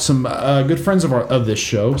check out some good friends of this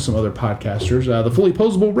show, some other podcasters. The Fully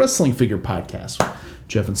Posable Wrestling Figure Podcast.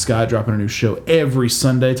 Jeff and Scott dropping a new show every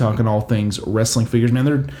Sunday, talking all things wrestling figures. Man,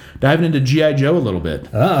 they're diving into G.I. Joe a little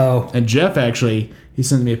bit. Uh-oh. And Jeff actually, he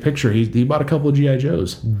sent me a picture. He bought a couple of G.I.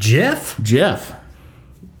 Joes. Jeff.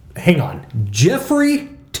 Hang on. Jeffrey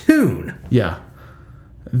Toon. Yeah.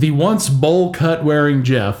 The once bowl cut wearing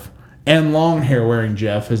Jeff and long hair wearing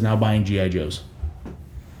Jeff is now buying G.I. Joes.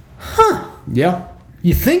 Huh. Yeah.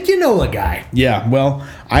 You think you know a guy. Yeah. Well,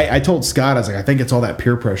 I told Scott, I was like, I think it's all that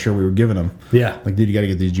peer pressure we were giving him. Yeah. Like, dude, you got to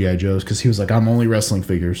get these G.I. Joes. Because he was like, I'm only wrestling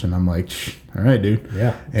figures. And I'm like, all right, dude.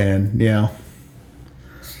 Yeah. And,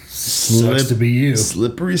 sucks to be you.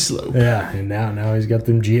 Slippery slope. Yeah. And now he's got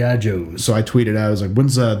them G.I. Joes. So I tweeted out, I was like,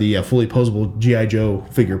 when's the Fully Posable G.I. Joe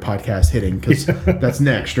figure podcast hitting? Because that's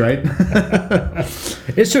next, right?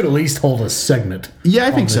 It should at least hold a segment. Yeah,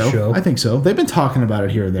 I think so. Show. I think so. They've been talking about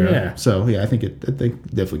it here and there. Yeah. So, yeah, I think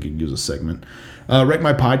definitely could use a segment. Wreck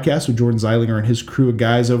My Podcast with Jordan Zeilinger and his crew of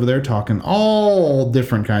guys over there talking all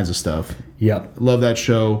different kinds of stuff. Yep. Love that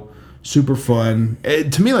show. Super fun.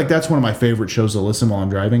 To me, like, that's one of my favorite shows to listen while I'm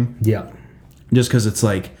driving. Yeah. Just because it's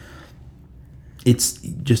like,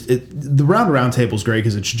 the round table is great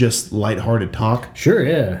because it's just lighthearted talk. Sure,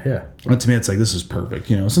 yeah. And to me, it's like, this is perfect.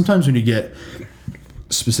 You know, sometimes when you get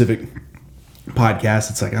specific podcasts,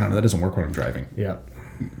 it's like, I don't know, that doesn't work when I'm driving. Yeah.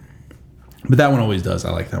 But that one always does.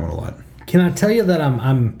 I like that one a lot. Can I tell you that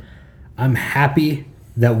I'm happy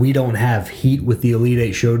that we don't have heat with the Elite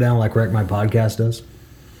 8 Showdown like Wreck My Podcast does?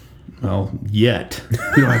 Well, yet.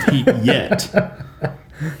 We don't have heat yet.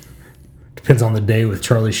 Depends on the day with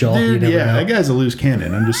Charlie Shaw. Dude, yeah, that guy's a loose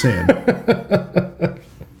cannon. I'm just saying.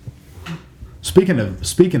 Speaking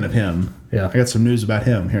of him, yeah, I got some news about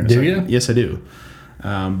him here in a second. Do you? Yes, I do.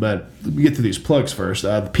 But we get to these plugs first.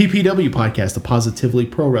 The PPW podcast, the Positively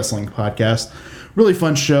Pro Wrestling podcast, really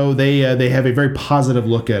fun show. They have a very positive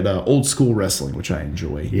look at old school wrestling, which I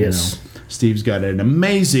enjoy. Yes. You know? Steve's got an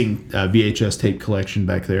amazing VHS tape collection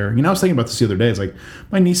back there. You know, I was thinking about this the other day. It's like,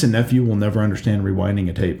 my niece and nephew will never understand rewinding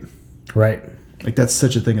a tape. Right. Like, that's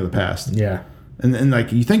such a thing of the past. Yeah. And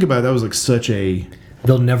like, you think about it, that was like such a...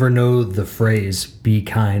 They'll never know the phrase, be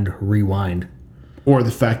kind, rewind. Or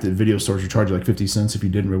the fact that video stores would charge you like 50 cents if you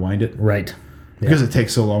didn't rewind it. Right. Because it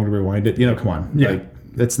takes so long to rewind it. You know, come on. Yeah. Like,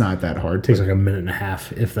 it's not that hard. It takes like a minute and a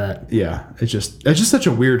half, if that. Yeah. It's just such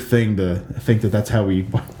a weird thing to think that that's how we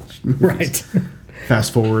watch movies. Right.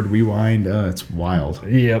 Fast forward, rewind. It's wild.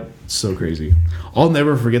 Yep. It's so crazy. I'll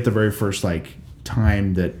never forget the very first like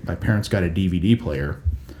time that my parents got a DVD player.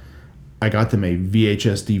 I got them a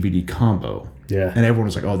VHS DVD combo. Yeah. And everyone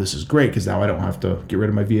was like, oh, this is great because now I don't have to get rid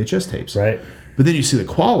of my VHS tapes. Right. But then you see the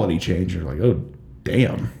quality change. You're like, oh,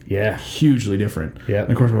 damn. Yeah. Hugely different. Yeah.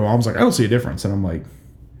 And of course, my mom's like, I don't see a difference. And I'm like,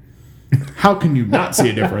 how can you not see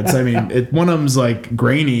a difference? I mean, one of them's like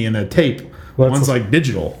grainy in a tape. Well, one's like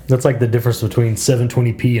digital. That's like the difference between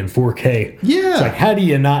 720p and 4K. Yeah. It's like, how do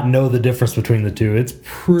you not know the difference between the two? It's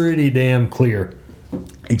pretty damn clear.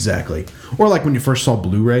 Exactly. Or like when you first saw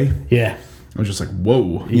Blu-ray. Yeah. I was just like,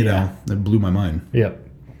 whoa, you know, that blew my mind. Yep.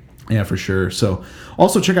 Yeah, for sure. So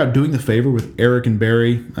also check out Doing the Favor with Eric and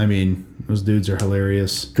Barry. I mean, those dudes are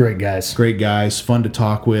hilarious. Great guys. Great guys. Fun to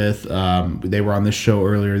talk with. They were on this show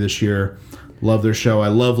earlier this year. Love their show. I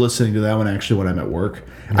love listening to that one actually when I'm at work.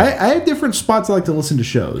 Yeah. I have different spots I like to listen to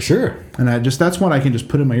shows. Sure. And that's one I can just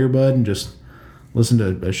put in my earbud and just listen to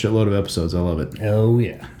a shitload of episodes. I love it. Oh,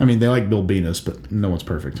 yeah. I mean, they like Bill Venus, but no one's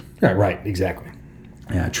perfect. Yeah, right. Exactly.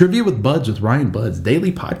 Yeah, Trivia with Buds with Ryan Buds.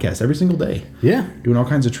 Daily podcast every single day. Yeah. Doing all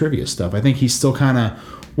kinds of trivia stuff. I think he's still kind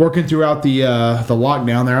of working throughout the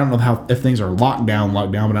lockdown there. I don't know if things are locked down,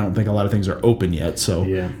 but I don't think a lot of things are open yet. So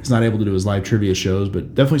he's not able to do his live trivia shows,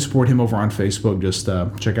 but definitely support him over on Facebook. Just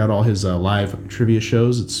check out all his live trivia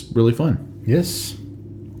shows. It's really fun. Yes.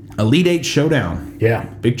 Elite 8 Showdown. Yeah.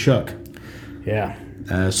 Big Chuck. Yeah.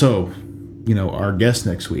 So, our guest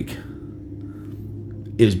next week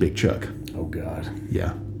is Big Chuck. Oh, God.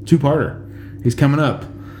 Yeah. 2-parter. He's coming up.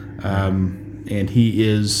 And he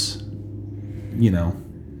is,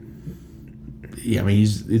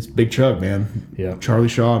 it's Big Chuck, man. Yeah. Charlie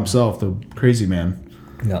Shaw himself, the crazy man.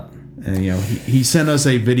 Yeah. And, he sent us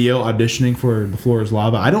a video auditioning for The Floor is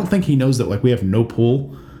Lava. I don't think he knows that, we have no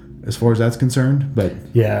pool as far as that's concerned, but...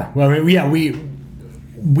 Yeah. Well, I mean,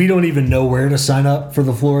 we don't even know where to sign up for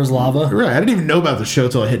The Floor is Lava. Right. I didn't even know about the show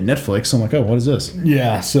until I hit Netflix. So I'm like, oh, what is this?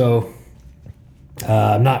 Yeah, so...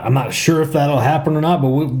 I'm not sure if that'll happen or not, but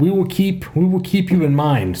we will keep you in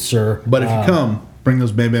mind, sir. But if you come, bring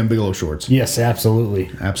those Bam Bam Bigelow shorts. Yes,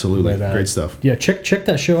 absolutely. Absolutely. But, great stuff. Yeah, check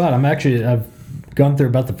that show out. I've gone through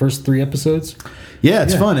about the first 3 episodes. Yeah,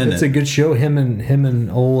 it's fun, isn't it? It's a good show. Him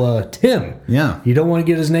and old Tim. Yeah. You don't want to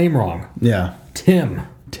get his name wrong. Yeah. Tim.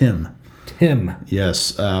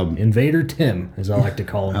 Yes. Invader Tim, as I like to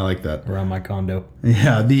call him. I like that. Around my condo.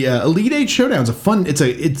 Yeah, the Elite 8 Showdown's a fun.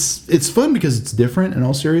 It's fun because it's different. In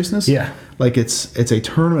all seriousness, yeah, like it's a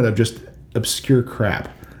tournament of just obscure crap,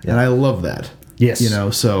 and I love that. Yes,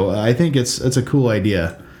 so I think it's a cool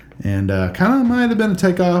idea, and kind of might have been a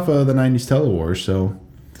takeoff of the '90s Telewars. So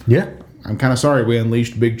yeah, I'm kind of sorry we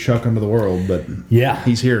unleashed Big Chuck onto the world, but yeah,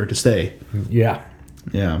 he's here to stay. Yeah.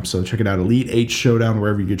 Yeah, so check it out. Elite 8 Showdown,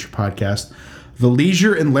 wherever you get your podcast. The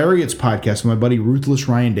Leisure and Lariats podcast with my buddy Ruthless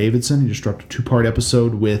Ryan Davidson. He just dropped a 2-part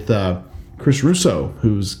episode with Chris Russo,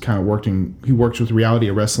 who's kind of he works with Reality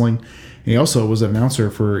of Wrestling. And he also was an announcer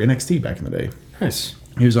for NXT back in the day. Nice.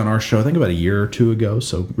 He was on our show, I think, about a year or 2 ago,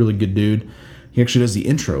 so really good dude. He actually does the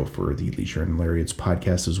intro for the Leisure and Lariats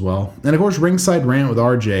podcast as well. And, of course, Ringside Rant with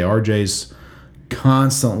RJ. RJ's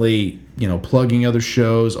constantly... plugging other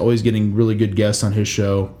shows, always getting really good guests on his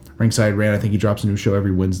show. Ringside Rant, I think he drops a new show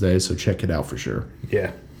every Wednesday, so check it out for sure.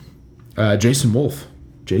 Yeah. Jason Wolf.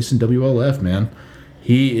 Jason WLF, man.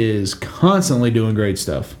 He is constantly doing great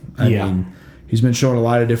stuff. I mean, he's been showing a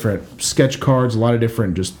lot of different sketch cards, a lot of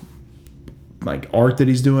different just, art that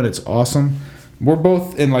he's doing. It's awesome. We're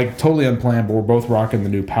both, totally unplanned, but we're both rocking the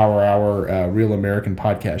new Power Hour Real American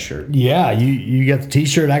Podcast shirt. Yeah, you got the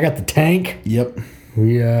T-shirt, I got the tank. Yep.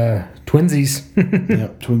 We twinsies.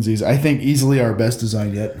 Yep, twinsies. I think easily our best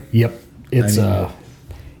design yet. Yep, it's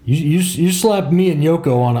you slap me and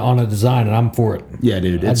Yoko on a design and I'm for it. Yeah,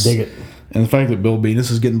 dude, I dig it. And the fact that Bill Venus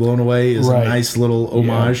is getting blown away is a nice little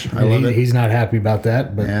homage. Yeah. I love it. He's not happy about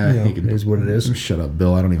that, but it is what it is. Shut up,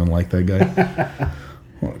 Bill. I don't even like that guy.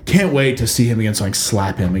 Can't wait to see him again so I can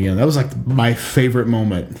slap him again. That was my favorite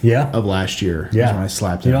moment of last year. Yeah. Was when I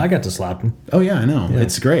slapped him. I got to slap him. Oh, yeah, I know. Yeah.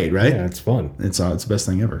 It's great, right? Yeah, it's fun. It's the best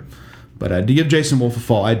thing ever. But to give Jason Wolf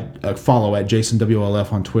a follow at Jason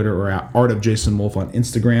WLF on Twitter or at Art of Jason Wolf on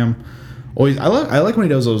Instagram. Always, I like when he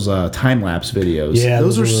does those time lapse videos. Yeah,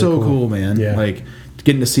 those are really so cool, man. Yeah. Like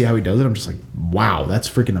getting to see how he does it, I'm just like, wow, that's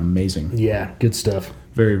freaking amazing. Yeah, good stuff.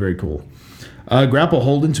 Very, very cool. Grapple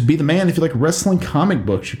Holden, To Be the Man. If you like wrestling comic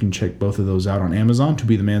books, you can check both of those out on Amazon. To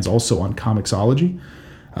Be the Man's also on Comixology.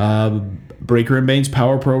 Breaker and Bane's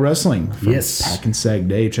Power Pro Wrestling from Yes. Pack and Sag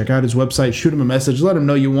Day. Check out his website. Shoot him a message. Let him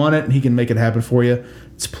know you want it, and he can make it happen for you.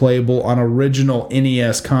 It's playable on original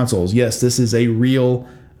NES consoles. Yes, this is a real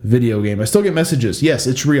video game. I still get messages. Yes,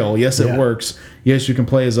 it's real. Yes, it works. Yes, you can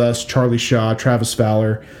play as us, Charlie Shaw, Travis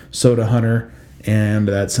Fowler, Soda Hunter, and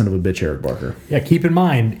that son of a bitch, Eric Barker. Yeah, keep in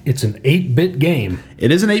mind, it's an 8-bit game.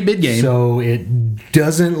 It is an 8-bit game. So it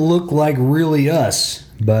doesn't look like really us,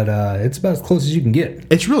 but it's about as close as you can get.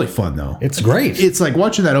 It's really fun, though. It's great. It's like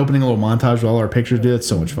watching that opening little montage with all our pictures, dude. It's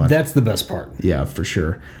so much fun. That's the best part. Yeah, for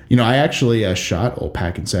sure. You know, I actually shot old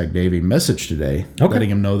Pack and Sag Dave a message today, letting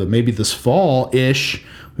him know that maybe this fall-ish,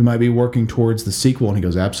 we might be working towards the sequel. And he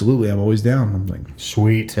goes, absolutely, I'm always down. I'm like,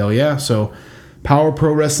 sweet. Hell yeah. So, Power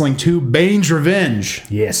Pro Wrestling 2, Bane's Revenge.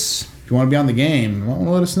 Yes. If you want to be on the game, well,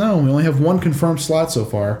 let us know. We only have one confirmed slot so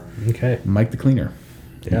far. Okay. Mike the Cleaner.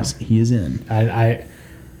 Yeah. He is in.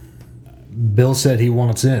 Bill said he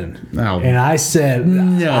wants in. Oh, and I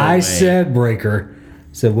said, Breaker,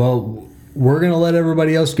 said, well, we're going to let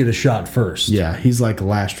everybody else get a shot first. Yeah, he's like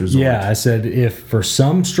last resort. Yeah, I said, if for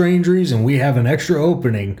some strange reason we have an extra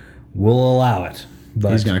opening, we'll allow it.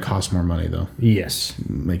 But he's going to cost more money, though. Yes.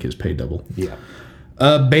 Make his pay double. Yeah.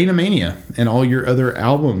 Banemania and all your other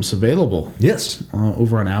albums available. Yes.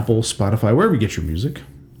 Over on Apple, Spotify, wherever you get your music.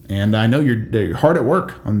 And I know you're hard at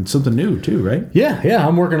work on something new, too, right? Yeah,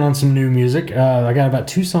 I'm working on some new music. I got about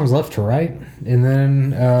 2 songs left to write. And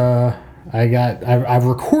then I've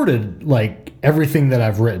recorded, like, everything that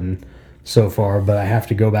I've written so far, but I have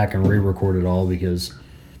to go back and re-record it all because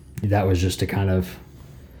that was just to kind of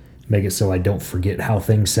make it so I don't forget how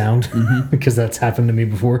things sound, because that's happened to me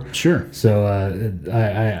before. Sure. So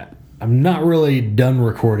I'm not really done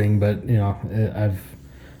recording, but you know I've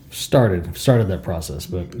started that process.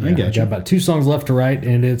 But yeah, I got about 2 songs left to write,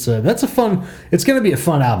 and it's going to be a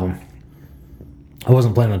fun album. I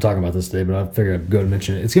wasn't planning on talking about this today, but I figured I'd go and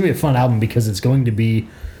mention it. It's going to be a fun album because it's going to be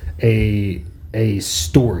a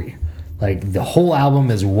story. Like the whole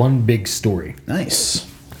album is one big story. Nice.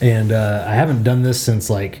 And I haven't done this since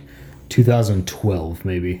like 2012,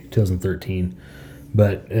 maybe 2013,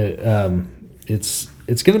 but it's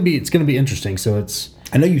gonna be interesting. So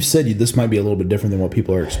I know you said this might be a little bit different than what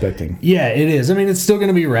people are expecting. Yeah, it is. I mean, it's still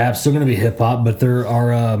gonna be rap, still gonna be hip hop, but there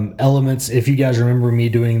are elements. If you guys remember me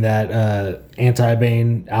doing that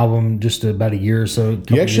Anti-Bane album just about a year or so,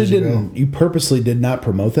 You actually didn't. You purposely did not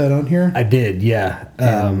promote that on here. I did, yeah.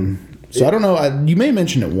 So I don't know. You may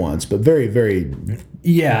mention it once, but very, very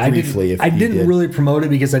briefly. I didn't really promote it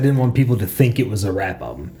because I didn't want people to think it was a rap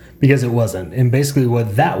album, because it wasn't. And basically,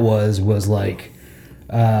 what that was like.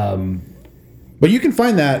 But you can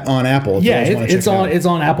find that on Apple. If it's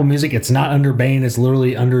on Apple Music. It's not under Bane. It's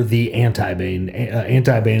literally under the Anti-Bane.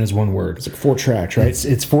 Anti-Bane is one word. It's like 4 tracks, right?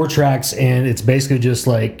 It's 4 tracks, and it's basically just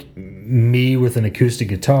like me with an acoustic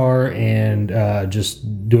guitar and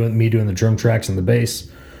just doing the drum tracks and the bass.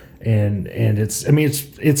 And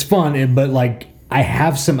it's fun, but like I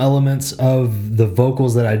have some elements of the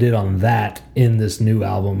vocals that I did on that in this new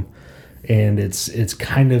album, and it's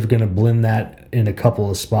kind of gonna blend that in a couple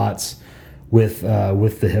of spots with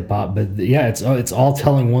the hip hop. But yeah, it's all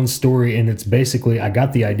telling one story, and it's basically, I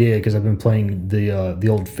got the idea because I've been playing the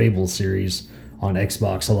old Fable series on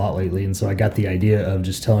Xbox a lot lately, and so I got the idea of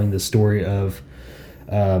just telling the story of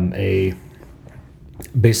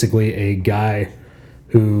basically a guy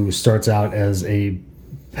who starts out as a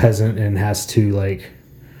peasant and has to like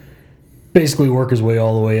basically work his way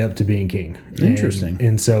all the way up to being king. Interesting.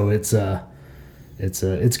 And so it's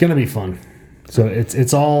gonna be fun. So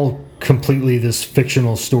it's all completely this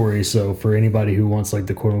fictional story. So for anybody who wants like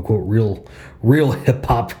the quote unquote real hip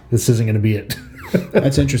hop, this isn't gonna be it.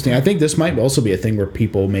 That's interesting. I think this might also be a thing where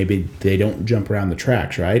people maybe they don't jump around the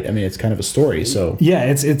tracks, right? I mean, it's kind of a story. So yeah,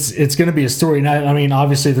 it's going to be a story. Now, I mean,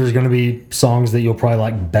 obviously, there's going to be songs that you'll probably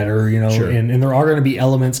like better, you know, Sure. and there are going to be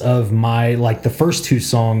elements of my, like the first 2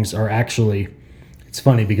 songs are actually. It's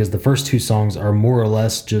funny because the first 2 songs are more or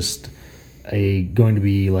less just going to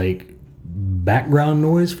be like background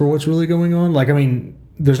noise for what's really going on. Like, I mean,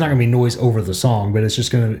 there's not going to be noise over the song, but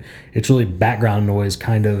it's really background noise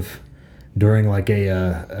kind of during like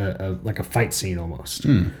a fight scene almost.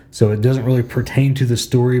 So it doesn't really pertain to the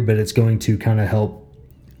story, but it's going to kind of help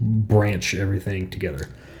branch everything together.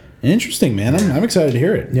 Interesting, man. I'm excited to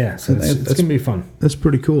hear it. Yeah, so it's going to be fun. That's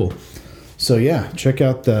pretty cool. So yeah, check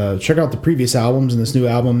out the previous albums and this new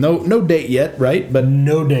album. No date yet, right? But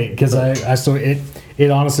No date, because I saw it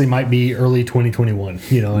honestly might be early 2021.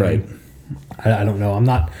 You know, right. I don't know. I'm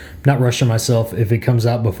not rushing myself. If it comes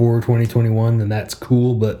out before 2021, then that's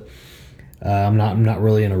cool. But I'm not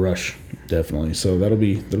really in a rush. Definitely. So that'll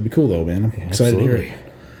be cool though, man. I'm excited to hear it.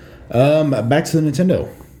 Back to the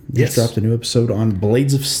Nintendo. Yes. Just dropped a new episode on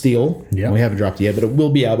Blades of Steel. Yeah. We haven't dropped it yet, but it will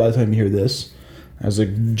be out by the time you hear this. As a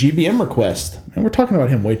GBM request, and we're talking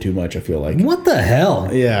about him way too much. I feel like. What the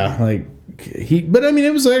hell? Yeah, like but I mean,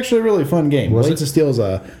 it was actually a really fun game. Was Blades of Steel is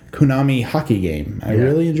a Konami hockey game. I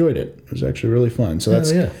really enjoyed it. It was actually really fun. So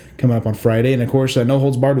that's coming up on Friday, and of course, No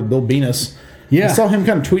Holds Barred with Bill Venus. Yeah, I saw him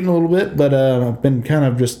kind of tweeting a little bit, but I've been kind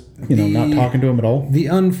of just not talking to him at all. The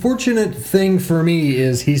unfortunate thing for me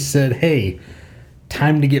is he said, "Hey,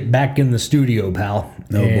 time to get back in the studio, pal."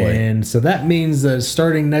 Oh boy! And so that means that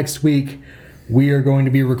starting next week, we are going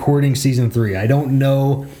to be recording season 3. I don't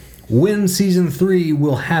know when season 3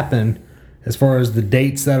 will happen as far as the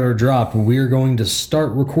dates that are dropped. We are going to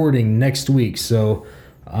start recording next week, so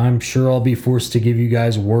I'm sure I'll be forced to give you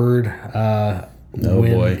guys word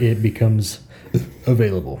when it becomes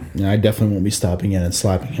available. Yeah, I definitely won't be stopping in and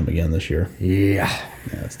slapping him again this year. Yeah,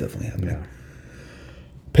 that's definitely happening. Yeah.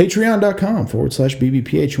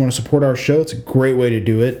 Patreon.com/BBPH. You want to support our show? It's a great way to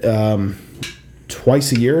do it.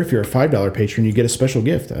 Twice a year, if you're a $5 patron, you get a special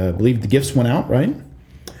gift. I believe the gifts went out, right?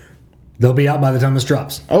 They'll be out by the time this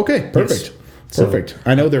drops. Okay, perfect. Yes. Perfect.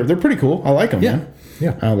 I know they're pretty cool. I like them, man.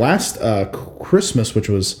 Yeah. Last Christmas, which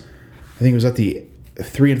was, I think it was at the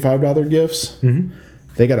 $3 and $5 gifts,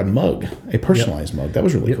 they got a mug, a personalized mug. That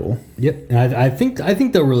was really cool. Yep. And I think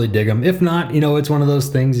they'll really dig them. If not, it's one of those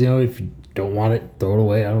things, if you don't want it, throw it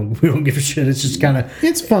away. We don't give a shit. It's just kind of,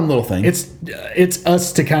 it's a fun little thing. It's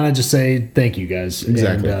us to kind of just say thank you guys.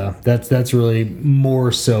 Exactly. And that's really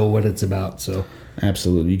more so what it's about. So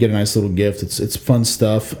absolutely, you get a nice little gift. It's fun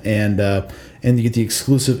stuff, and you get the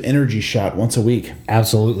exclusive energy shot once a week.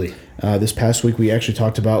 Absolutely. This past week we actually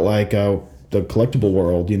talked about the collectible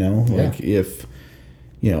world. If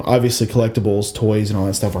obviously collectibles, toys, and all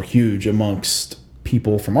that stuff are huge amongst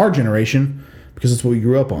people from our generation, because it's what we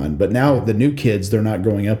grew up on. But now the new kids, they're not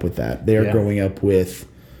growing up with that. They're growing up with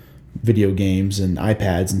video games and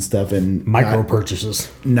iPads and stuff, and micro purchases.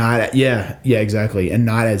 Exactly, and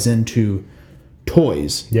not as into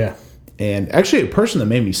toys. Yeah. And actually, a person that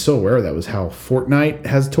made me so aware of that was how Fortnite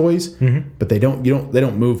has toys, but they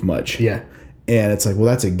don't move much. Yeah. And it's like, well,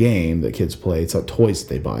 that's a game that kids play. It's not toys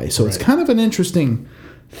that they buy. So it's kind of an interesting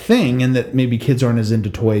thing in that maybe kids aren't as into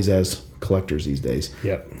toys as collectors these days.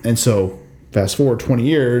 Yep. And so fast forward 20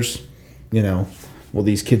 years, will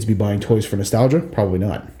these kids be buying toys for nostalgia? Probably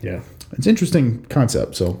not. Yeah. It's an interesting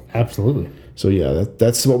concept. So absolutely. So yeah,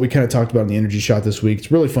 that's what we kind of talked about in the Energy Shot this week.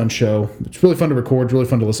 It's a really fun show. It's really fun to record. It's really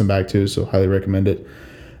fun to listen back to. So highly recommend it.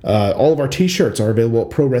 All of our t-shirts are available at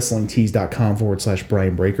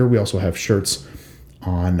prowrestlingtees.com/Brian Breaker. We also have shirts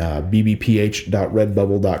on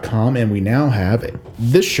bbph.redbubble.com, and we now have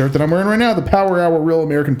this shirt that I'm wearing right now, the Power Hour Real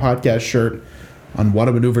American Podcast shirt, on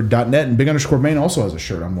whatamaneuver.net, and Big_Main also has a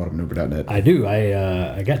shirt on whatamaneuver.net. I do.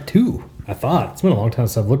 I got 2. I thought it's been a long time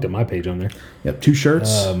since I've looked at my page on there. Yep, 2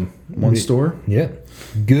 shirts, one store. Yeah,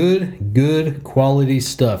 good quality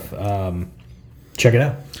stuff. Check it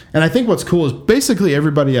out. And I think what's cool is basically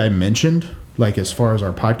everybody I mentioned, like as far as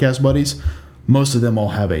our podcast buddies, most of them all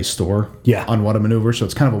have a store on What a Maneuver, so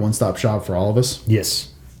it's kind of a one-stop shop for all of us. Yes.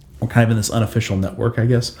 We're kind of in this unofficial network, I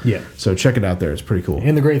guess. Yeah. So check it out there. It's pretty cool.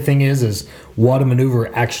 And the great thing is What a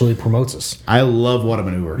Maneuver actually promotes us. I love What a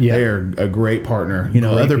Maneuver. Yeah. They're a great partner.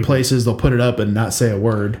 Other places, they'll put it up and not say a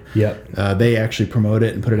word. Yep. They actually promote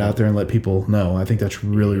it and put it out there and let people know. I think that's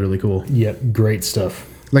really, really cool. Yep. Great stuff.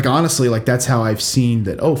 Like, honestly, that's how I've seen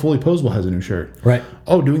that, Fully Posable has a new shirt. Right.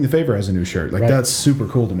 Doing the Favor has a new shirt. That's super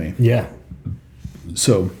cool to me. Yeah.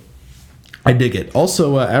 So, I dig it.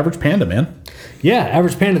 Also, Average Panda, man. Yeah,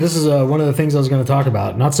 Average Panda. This is one of the things I was going to talk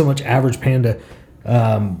about. Not so much Average Panda.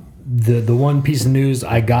 The one piece of news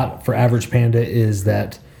I got for Average Panda is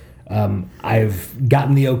that I've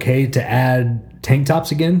gotten the okay to add tank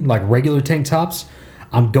tops again, like regular tank tops.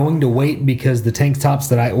 I'm going to wait because the tank tops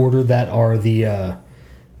that I ordered that are the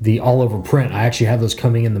all over print, I actually have those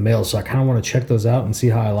coming in the mail, so I kind of want to check those out and see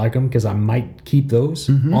how I like them, because I might keep those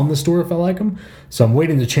on the store if I like them. So I'm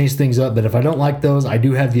waiting to change things up, but if I don't like those, I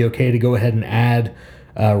do have the okay to go ahead and add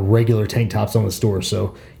regular tank tops on the store.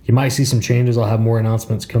 So you might see some changes. I'll have more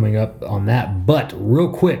announcements coming up on that. But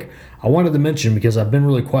real quick, I wanted to mention, because I've been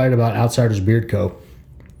really quiet about Outsiders Beard Co.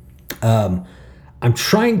 I'm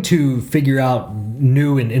trying to figure out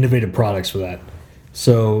new and innovative products for that.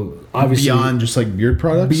 So obviously Beyond just like beard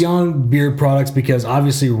products? beyond beard products, because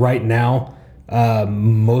obviously right now,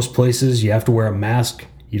 most places you have to wear a mask.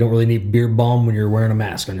 You don't really need beard balm when you're wearing a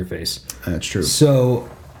mask on your face. That's true. So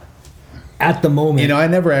at the moment, You know, I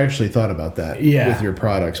never actually thought about that Yeah. with your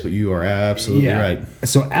products, but you are absolutely right.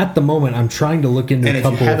 So at the moment, I'm trying to look into And a if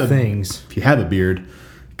you couple have of things. If you have a beard,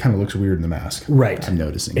 it kind of looks weird in the mask. Right. I'm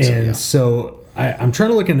noticing. And so, I'm trying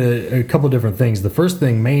to look into a couple of different things. The first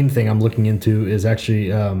main thing I'm looking into is actually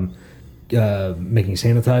making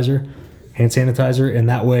sanitizer, hand sanitizer, and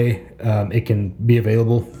that way it can be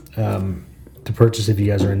available to purchase if you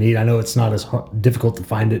guys are in need. I know it's not as difficult to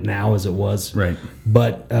find it now as it was. Right.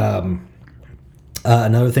 But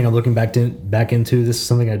another thing I'm looking back into, this is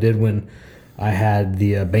something I did when I had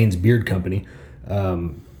the Baines Beard Company.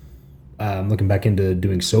 I'm looking back into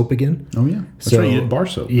doing soap again. oh, yeah. That's right. You did bar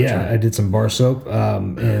soap. That's Yeah, right. I did some bar soap,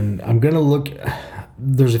 and I'm gonna look.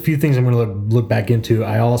 There's a few things I'm gonna look back into.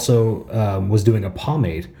 I also was doing a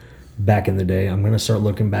pomade back in the day. I'm gonna start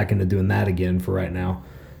looking back into doing that again for right now,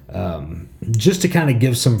 just to kind of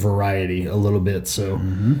give some variety a little bit. So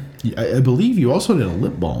I believe you also did a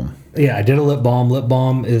lip balm. yeah, I did a lip balm. Lip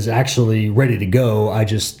balm is actually ready to go. I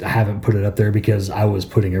just haven't put it up there because I was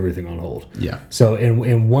putting everything on hold. Yeah. So,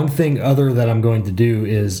 and one thing other that I'm going to do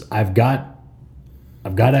is I've got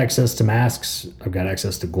access to masks. I've got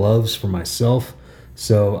access to gloves for myself.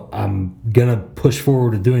 So I'm gonna push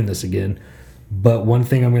forward to doing this again. But one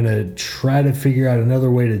thing I'm gonna try to figure out another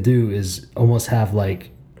way to do is almost have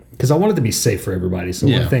because I want it to be safe for everybody. So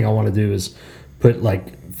Yeah. one thing I want to do is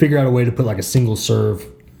figure out a way to put a single serve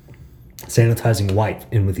sanitizing wipe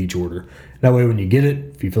in with each order. That way when you get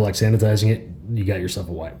it, if you feel like sanitizing it, you got yourself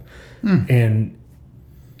a wipe. And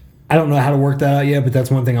I don't know how to work that out yet, but that's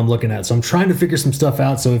one thing I'm looking at. So I'm trying to figure some stuff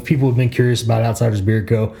out. So if people have been curious about Outsiders Beard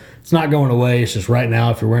Co., it's not going away. It's just right now,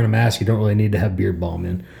 if you're wearing a mask, you don't really need to have beard balm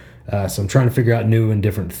in. So I'm trying to figure out new and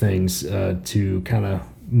different things to kind of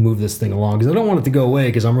move this thing along, because I don't want it to go away,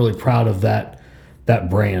 because I'm really proud of that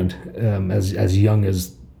brand, as young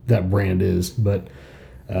as that brand is. But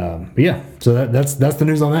yeah, so that's the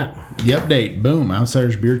news on that. The update, boom,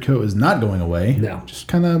 Outsiders Beard Co. is not going away. No. Just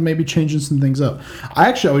kind of maybe changing some things up. I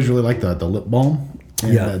actually always really like the lip balm.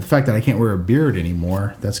 And Yeah. the fact that I can't wear a beard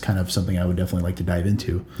anymore, that's kind of something I would definitely like to dive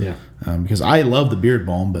into. Yeah. Because I love the beard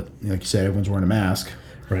balm, but like you said, everyone's wearing a mask.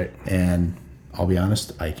 Right. And I'll be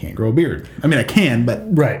honest, I can't grow a beard. I mean, I can, but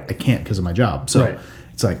Right. I can't because of my job. So Right.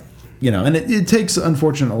 it's like, and it takes,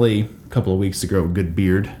 unfortunately, a couple of weeks to grow a good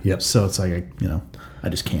beard. Yep. So it's like, I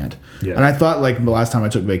just can't. Yeah. And I thought, the last time I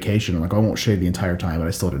took vacation, I'm like, I won't shave the entire time, but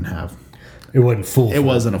I still didn't have. It wasn't full. It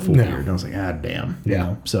wasn't a full No. beard. And I was like, damn.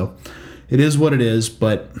 Yeah. So it is what it is.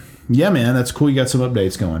 But yeah, man, that's cool. You got some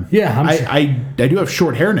updates going. Yeah, I do have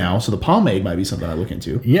short hair now, so the pomade might be something I look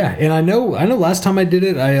into. Yeah, and I know last time I did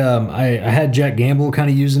it, I had Jack Gamble kind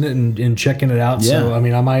of using it and checking it out. So Yeah. I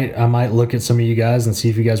mean, I might look at some of you guys and see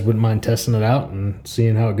if you guys wouldn't mind testing it out and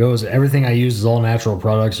seeing how it goes. Everything I use is all natural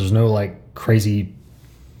products. There's no crazy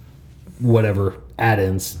whatever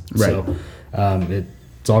add-ins. Right. So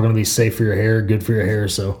it's all going to be safe for your hair, good for your hair.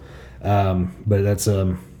 So, but that's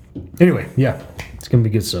anyway, yeah, it's going to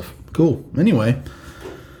be good stuff. Cool. Anyway,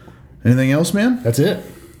 anything else, man? That's it.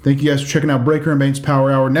 Thank you guys for checking out Breaker and Bane's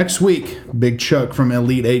Power Hour. Next week, Big Chuck from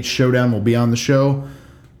Elite 8 Showdown will be on the show.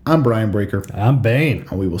 I'm Brian Breaker, I'm Bane.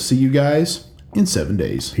 and we will see you guys in 7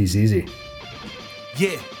 days. Peace easy.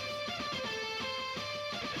 Yeah.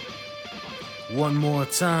 One more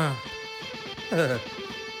time.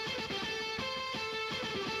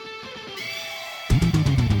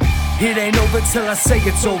 It ain't over till I say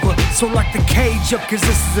it's over. So lock the cage up, cause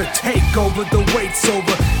this is a takeover. The wait's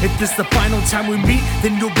over. If this the final time we meet,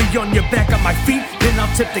 then you'll be on your back on my feet. Then I'll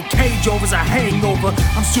tip the cage over as a hangover.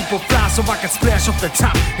 I'm super fly, so I can splash off the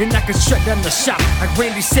top. And I can shut down the shop. Like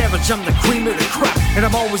Randy Savage, I'm the cream of the crop. And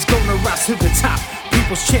I'm always gonna rise to the top.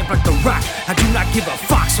 People's champ like The Rock. I do not give a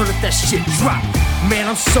fuck, so let that shit drop. Man,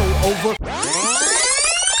 I'm so over.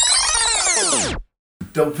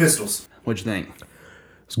 Double pistols. What'd you think?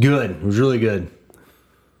 It's good. It was really good.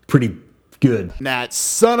 Pretty good. That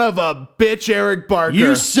son of a bitch, Eric Barker.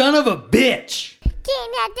 You son of a bitch! Can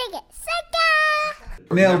I dig it?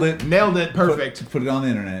 Sucker! Nailed it. Nailed it. Perfect. Put it on the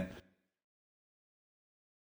internet.